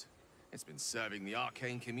post. It's been serving the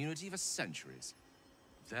arcane community for centuries.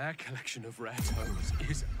 Their collection of rare tomes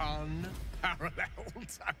is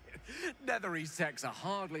unparalleled. Netherese texts are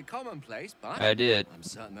hardly commonplace, but I'm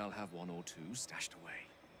certain they'll have one or two stashed away.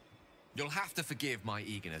 You'll have to forgive my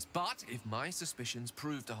eagerness, but if my suspicions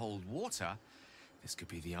prove to hold water, this could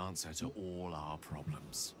be the answer to all our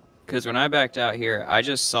problems. Because when I backed out here, I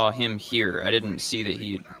just saw him here. I didn't see that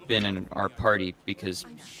he'd been in our party because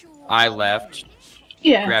I left.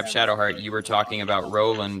 Yeah. Grabbed Shadowheart. You were talking about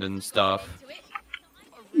Roland and stuff.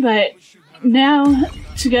 But now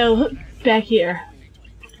to go back here.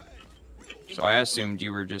 So I assumed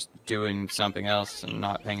you were just doing something else and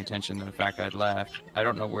not paying attention to the fact I'd left. I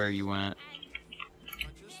don't know where you went.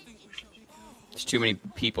 There's too many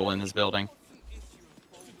people in this building.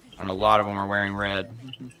 And a lot of them are wearing red.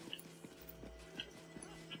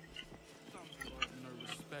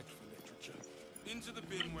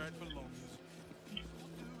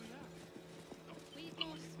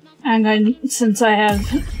 I'm going, since I have,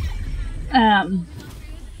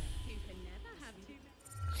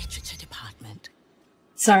 Literature department.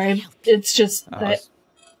 sorry, it's just that,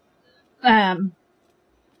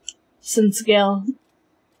 since Gale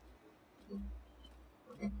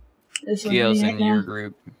is with Gale's me right in now. your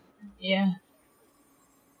group. Yeah.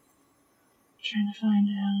 Trying to find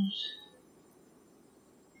out.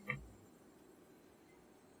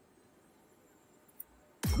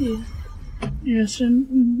 Yeah. Yes,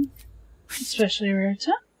 especially rare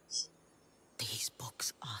times. These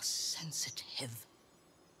books are sensitive.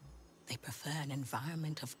 They prefer an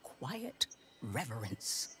environment of quiet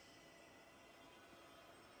reverence.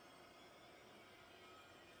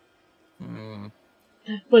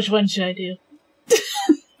 Which one should I do?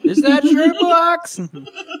 Is that true, Blocks?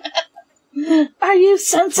 Are you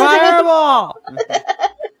sensitive? Fireball!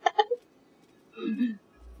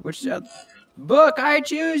 Which book? I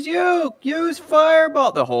choose you! Use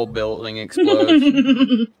fireball! The whole building explodes.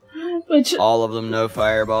 Which... All of them know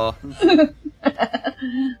fireball.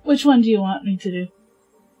 Which one do you want me to do?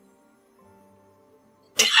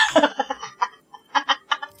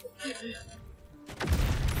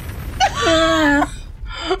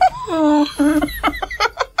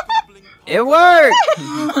 It worked!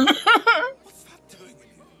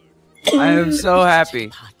 I am so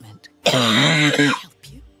happy.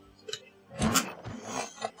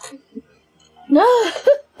 No.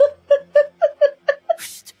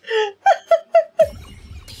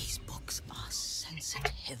 These books are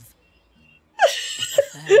sensitive.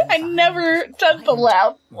 I never done the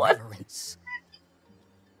loud one. Reverence.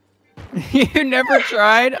 You never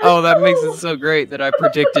tried? Oh, that makes it so great that I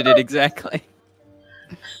predicted it exactly.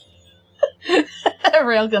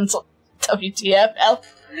 Railguns WTF.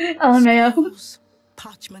 LMAO.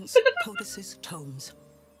 Parchments, codices, tomes.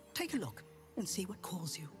 Take a look and see what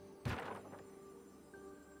calls you.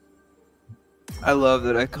 I love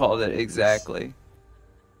that I called it exactly.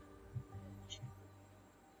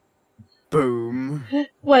 Boom.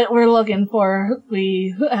 What we're looking for,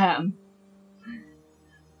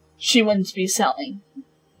 she wouldn't be selling.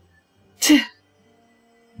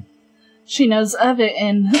 She knows of it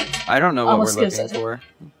and I don't know what we're looking for.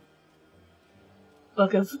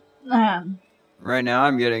 Book of, Right now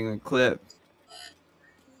I'm getting the clip.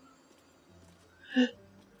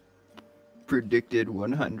 Predicted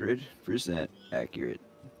 100% accurate.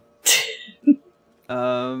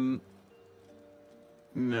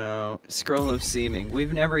 No. Scroll of Seeming.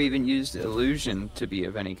 We've never even used illusion to be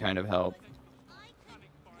of any kind of help.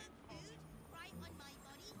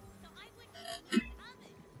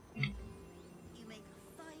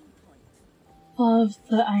 Of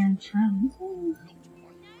the Iron Throne.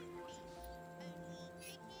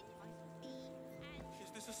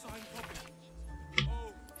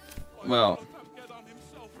 Well,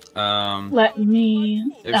 let me.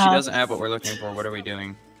 If she doesn't have what we're looking for, what are we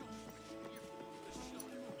doing?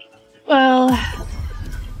 Well,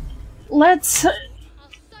 let's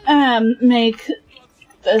make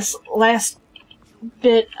this last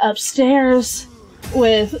bit upstairs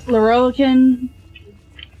with Lorokin.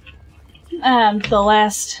 The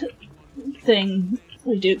last thing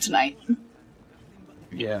we do tonight.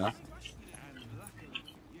 Yeah.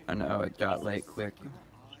 I know, it got late quick.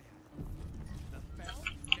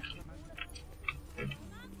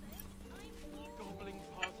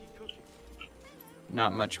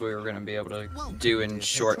 Not much we were going to be able to do in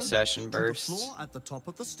short session bursts. At the top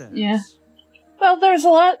of the stairs. Yeah. Well, there's a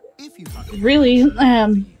lot. Really,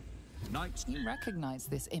 You recognize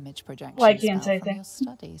this image projection Why can't spell I from think? your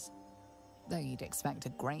studies, though you'd expect a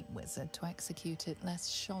great wizard to execute it less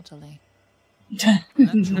shoddily. Let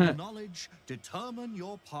your knowledge determine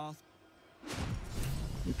your path.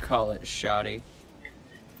 You call it shoddy.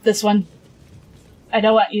 This one. I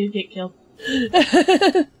don't want you to get killed.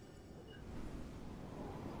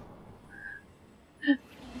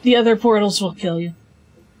 The other portals will kill you.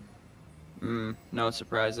 No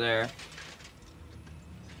surprise there.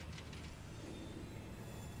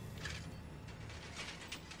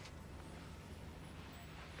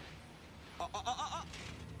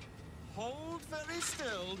 Hold very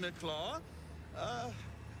still, Nicklaw.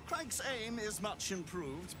 Craig's aim is much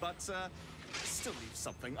improved, but still leaves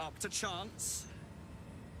something up to chance.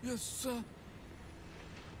 Yes, sir.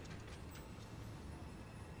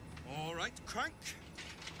 All right, Crank.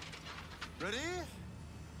 Ready?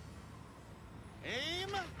 Aim.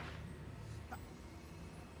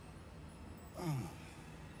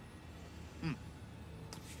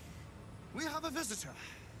 We have a visitor.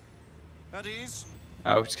 At ease.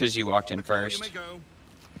 Oh, it's because you walked in You first. may go.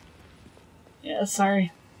 Yeah,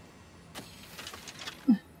 sorry.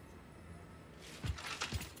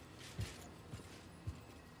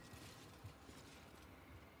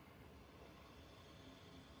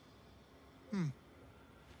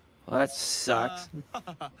 Well, that sucks.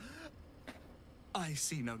 I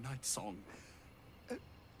see no night song.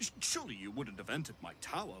 Surely you wouldn't have entered my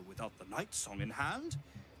tower without the night song in hand?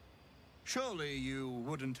 Surely you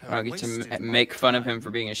wouldn't have I get wasted to my make fun of him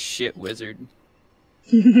for being a shit wizard.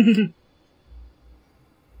 And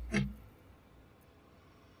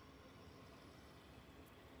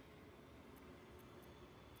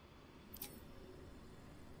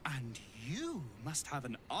you must have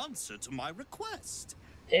an answer to my request.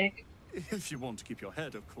 Dick. If you want to keep your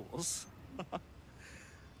head, of course.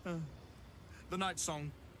 The night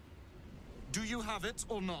song. Do you have it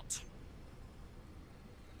or not?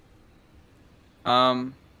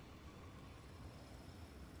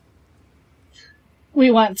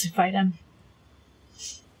 We want to fight him.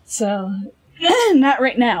 So, not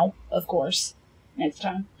right now, of course. Next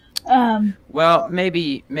time. Well,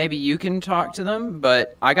 maybe you can talk to them,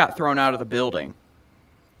 but I got thrown out of the building.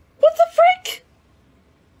 What the frick?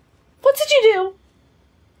 What did you do?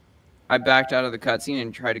 I backed out of the cutscene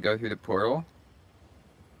and tried to go through the portal.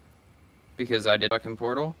 Because I did fucking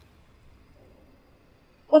portal.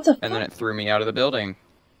 What the fuck? And then it threw me out of the building.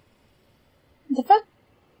 What the fuck?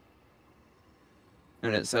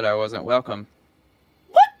 And it said I wasn't welcome.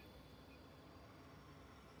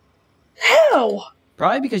 How?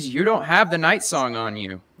 Probably because you don't have the night song on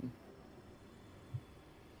you.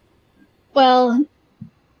 Well,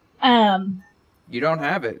 You don't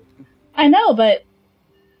have it. I know, but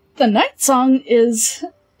the night song is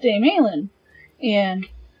Dame Aelin. And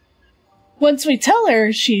once we tell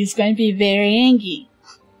her, she's going to be very angry.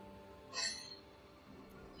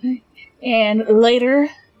 And later,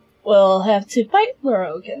 we'll have to fight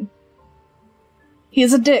Lorokin.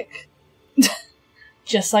 He's a dick.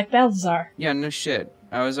 Just like Balthazar. Yeah, no shit.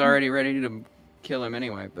 I was already ready to kill him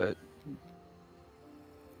anyway, but...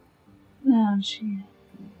 Oh, gee.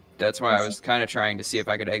 That's why I was kind of trying to see if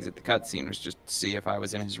I could exit the cutscene, was just to see if I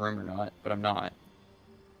was in his room or not, but I'm not.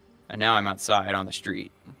 And now I'm outside on the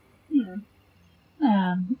street.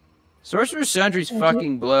 Yeah. Sorcerer Sundry's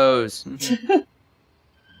fucking blows.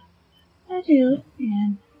 I do,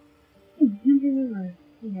 and...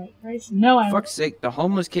 No, I'm... Fuck's sake, the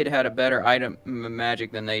homeless kid had a better item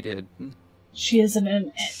magic than they did. She isn't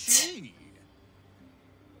in it.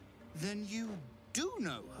 Then you do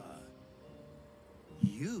know her.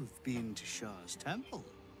 You've been to Shah's temple,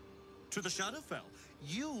 to the Shadowfell.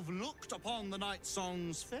 You've looked upon the Night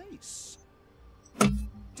Song's face.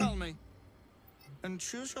 Tell me, and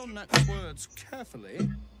choose your next words carefully.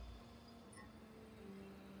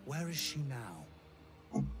 Where is she now?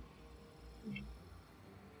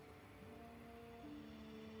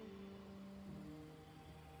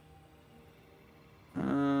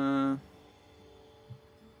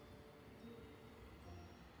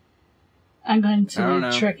 I'm going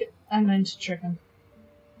to trick it. I'm going to trick him.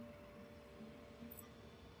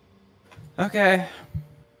 Okay.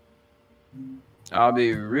 I'll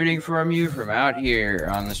be rooting for you from out here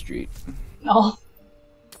on the street. Oh.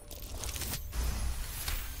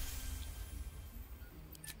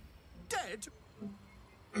 Dead?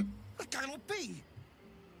 That cannot be.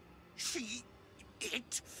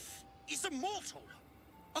 It is immortal.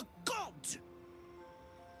 A god.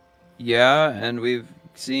 Yeah, and we've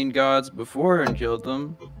seen gods before and killed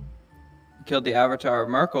them. Killed the Avatar of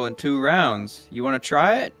Merkel in 2 rounds. You want to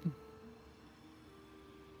try it?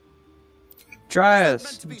 Try us.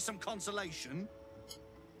 Meant to be some consolation.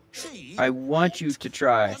 She I want you to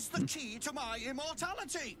try. was the key to my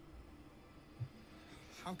immortality.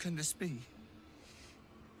 How can this be?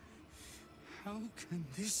 How can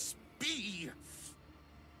this be?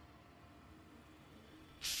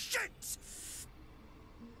 Shit!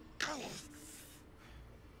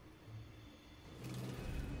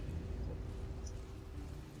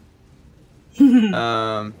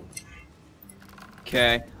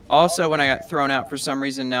 Okay. Also, when I got thrown out for some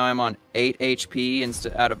reason, now I'm on 8 HP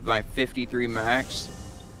instead out of my 53 max.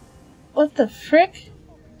 What the frick?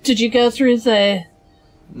 Did you go through the...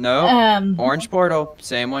 No. Orange portal.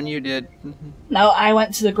 Same one you did. No, I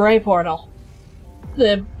went to the gray portal.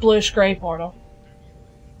 The bluish-gray portal.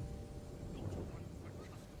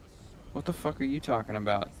 What the fuck are you talking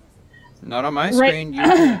about? Not on my screen. You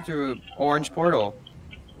went through an orange portal.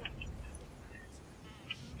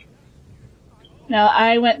 No,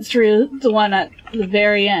 I went through the one at the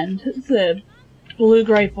very end. The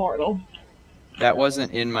blue-gray portal. That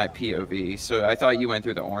wasn't in my POV, so I thought you went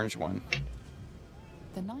through the orange one.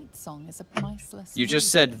 The Night Song is a priceless. You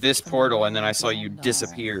just said this portal, and then I saw you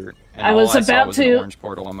disappear. And I was all I saw about was to. An orange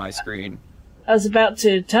portal on my screen. I was about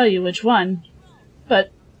to tell you which one,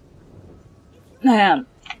 but it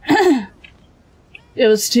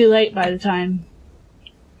was too late by the time.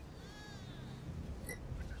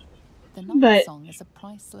 The Night Song is a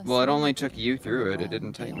priceless. Well, it only took you through it. It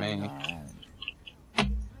didn't take me.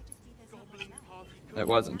 It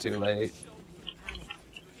wasn't too late.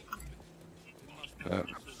 But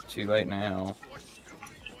too late now.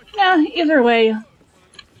 Yeah, either way,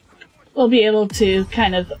 we'll be able to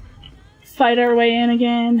kind of fight our way in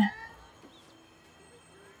again.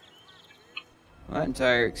 Well, that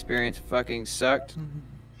entire experience fucking sucked.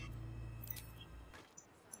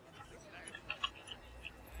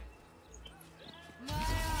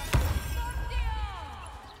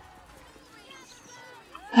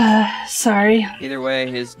 Sorry. Either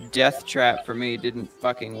way, his death trap for me didn't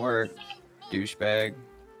fucking work. Douchebag.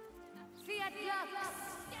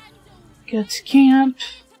 Go to camp.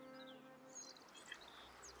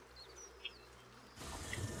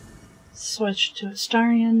 Switch to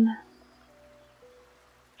Astarion.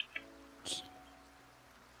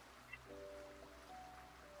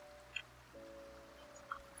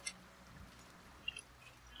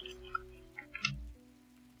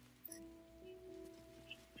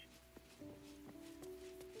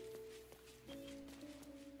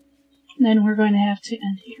 Then we're going to have to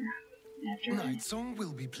end here. After Night Song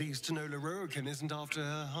will be pleased to know Lorokin isn't after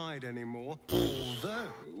her hide anymore.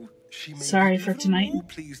 Although she may Sorry be for even tonight. more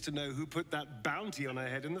pleased to know who put that bounty on her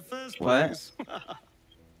head in the first What? place.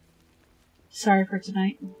 Sorry for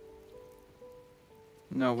tonight.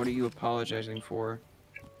 No, what are you apologizing for?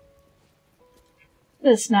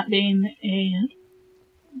 this not being a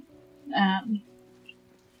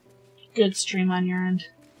good stream on your end.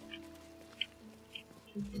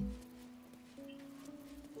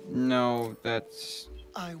 No, that's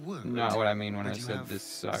I would, not what I mean when but I you said have this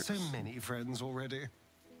sucks. so many friends already.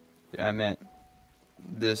 I meant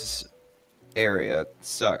this area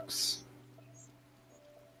sucks.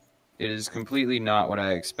 It is completely not what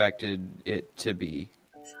I expected it to be.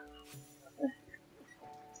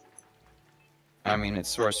 I mean, it's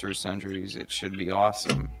Sorcerer Sundries. It should be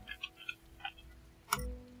awesome.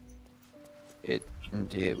 It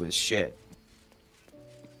was shit.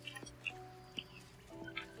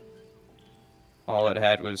 All it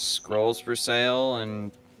had was scrolls for sale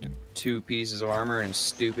and 2 pieces of armor and a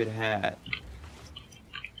stupid hat.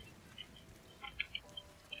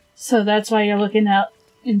 So that's why you're looking out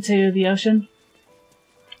into the ocean?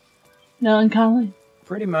 Melancholy?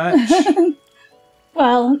 Pretty much.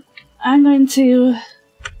 Well, I'm going to,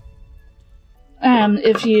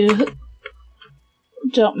 if you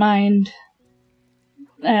don't mind,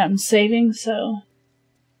 saving, so...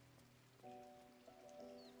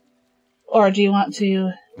 Or do you want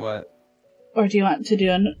to... What? Or do you want to do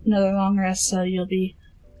another long rest so you'll be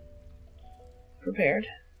prepared?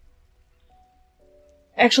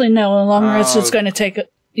 Actually, no, a long rest is going to take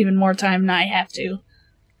even more time, and I have to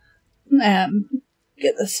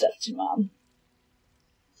get this stuff to Mom.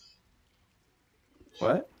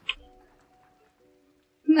 What?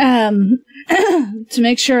 To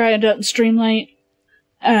make sure I don't streamlight,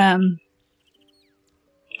 I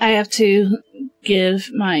have to give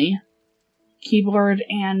my keyboard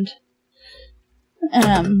and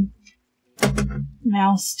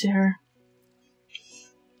mouse to her.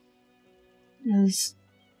 Is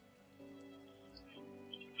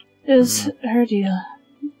her deal.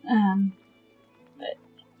 But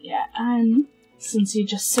yeah, since you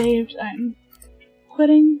just saved, I'm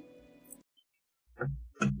quitting.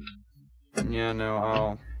 Yeah, no,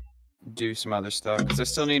 I'll do some other stuff, because I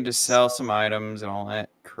still need to sell some items and all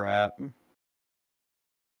that crap.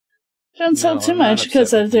 Don't sell too much,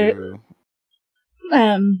 because of there's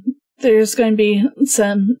going to be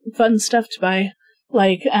some fun stuff to buy,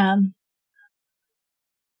 like,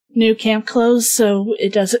 new camp clothes, so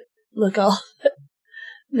it doesn't look all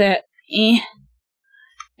that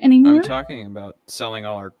anymore. I'm talking about selling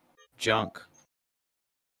all our junk.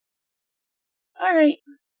 Alright.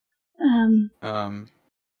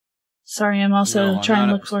 Sorry, I'm also no, trying I'm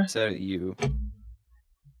to not look for... upset at you.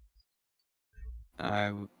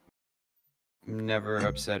 I'm never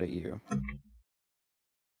upset at you.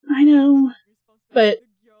 I know, but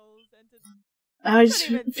I just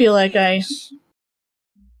feel like I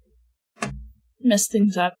messed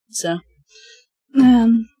things up, so...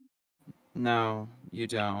 No, you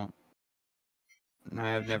don't. I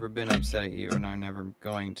have never been upset at you, and I'm never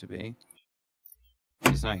going to be.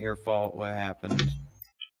 It's not your fault what happened.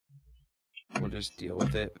 We'll just deal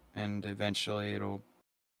with it, and eventually it'll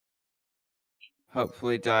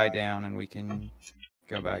hopefully die down, and we can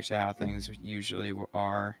go back to how things usually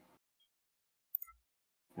are.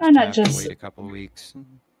 I'm not have to just... wait a couple of weeks.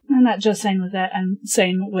 I'm not just saying with that, I'm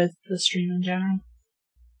saying with the stream in general.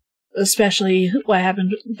 Especially what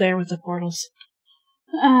happened there with the portals.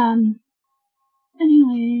 Anyway.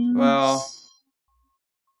 Well,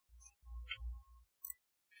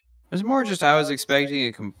 it was more just I was expecting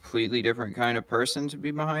a completely different kind of person to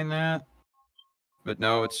be behind that. But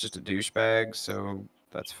no, it's just a douchebag, so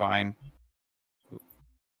that's fine.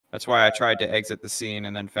 That's why I tried to exit the scene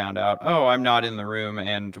and then found out, oh, I'm not in the room,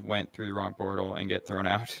 and went through the wrong portal and get thrown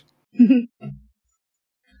out.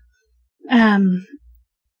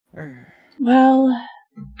 Well,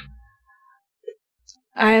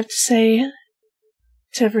 I have to say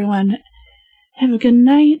to everyone, have a good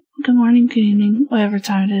night, good morning, good evening, whatever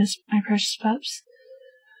time it is, my precious pups.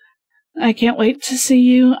 I can't wait to see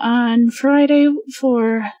you on Friday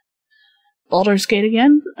for Baldur's Gate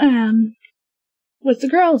again, with the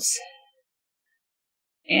girls.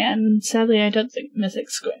 And sadly, I don't think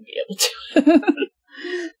Mythic's going to be able to.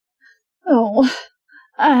 Oh.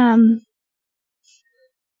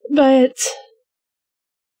 But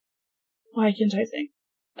why can't I think?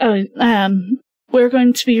 Oh, we're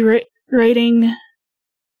going to be rating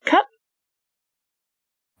Cup.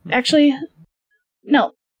 Actually,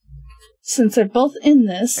 no. Since they're both in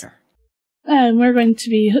this, we're going to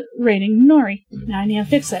be rating Nori. Now I need to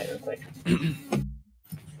fix that real quick.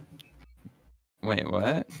 Wait,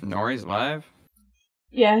 what? Nori's live?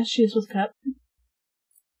 Yeah, she's with Cup.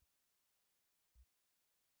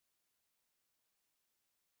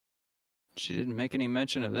 She didn't make any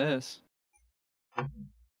mention of this.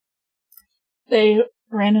 They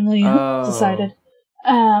randomly decided.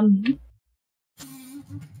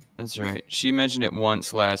 That's right. She mentioned it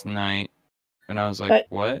once last night, and I was like, but,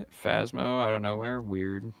 what? Phasmo? I don't know where.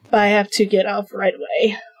 Weird. But I have to get off right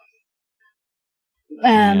away.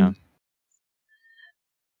 Yeah.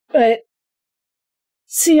 But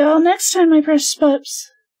see y'all next time, my precious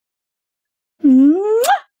pups. Mwah!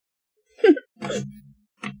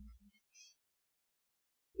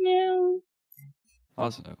 Yeah.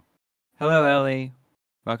 Also, hello, Ellie.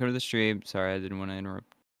 Welcome to the stream. Sorry, I didn't want to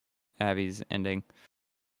interrupt Abby's ending.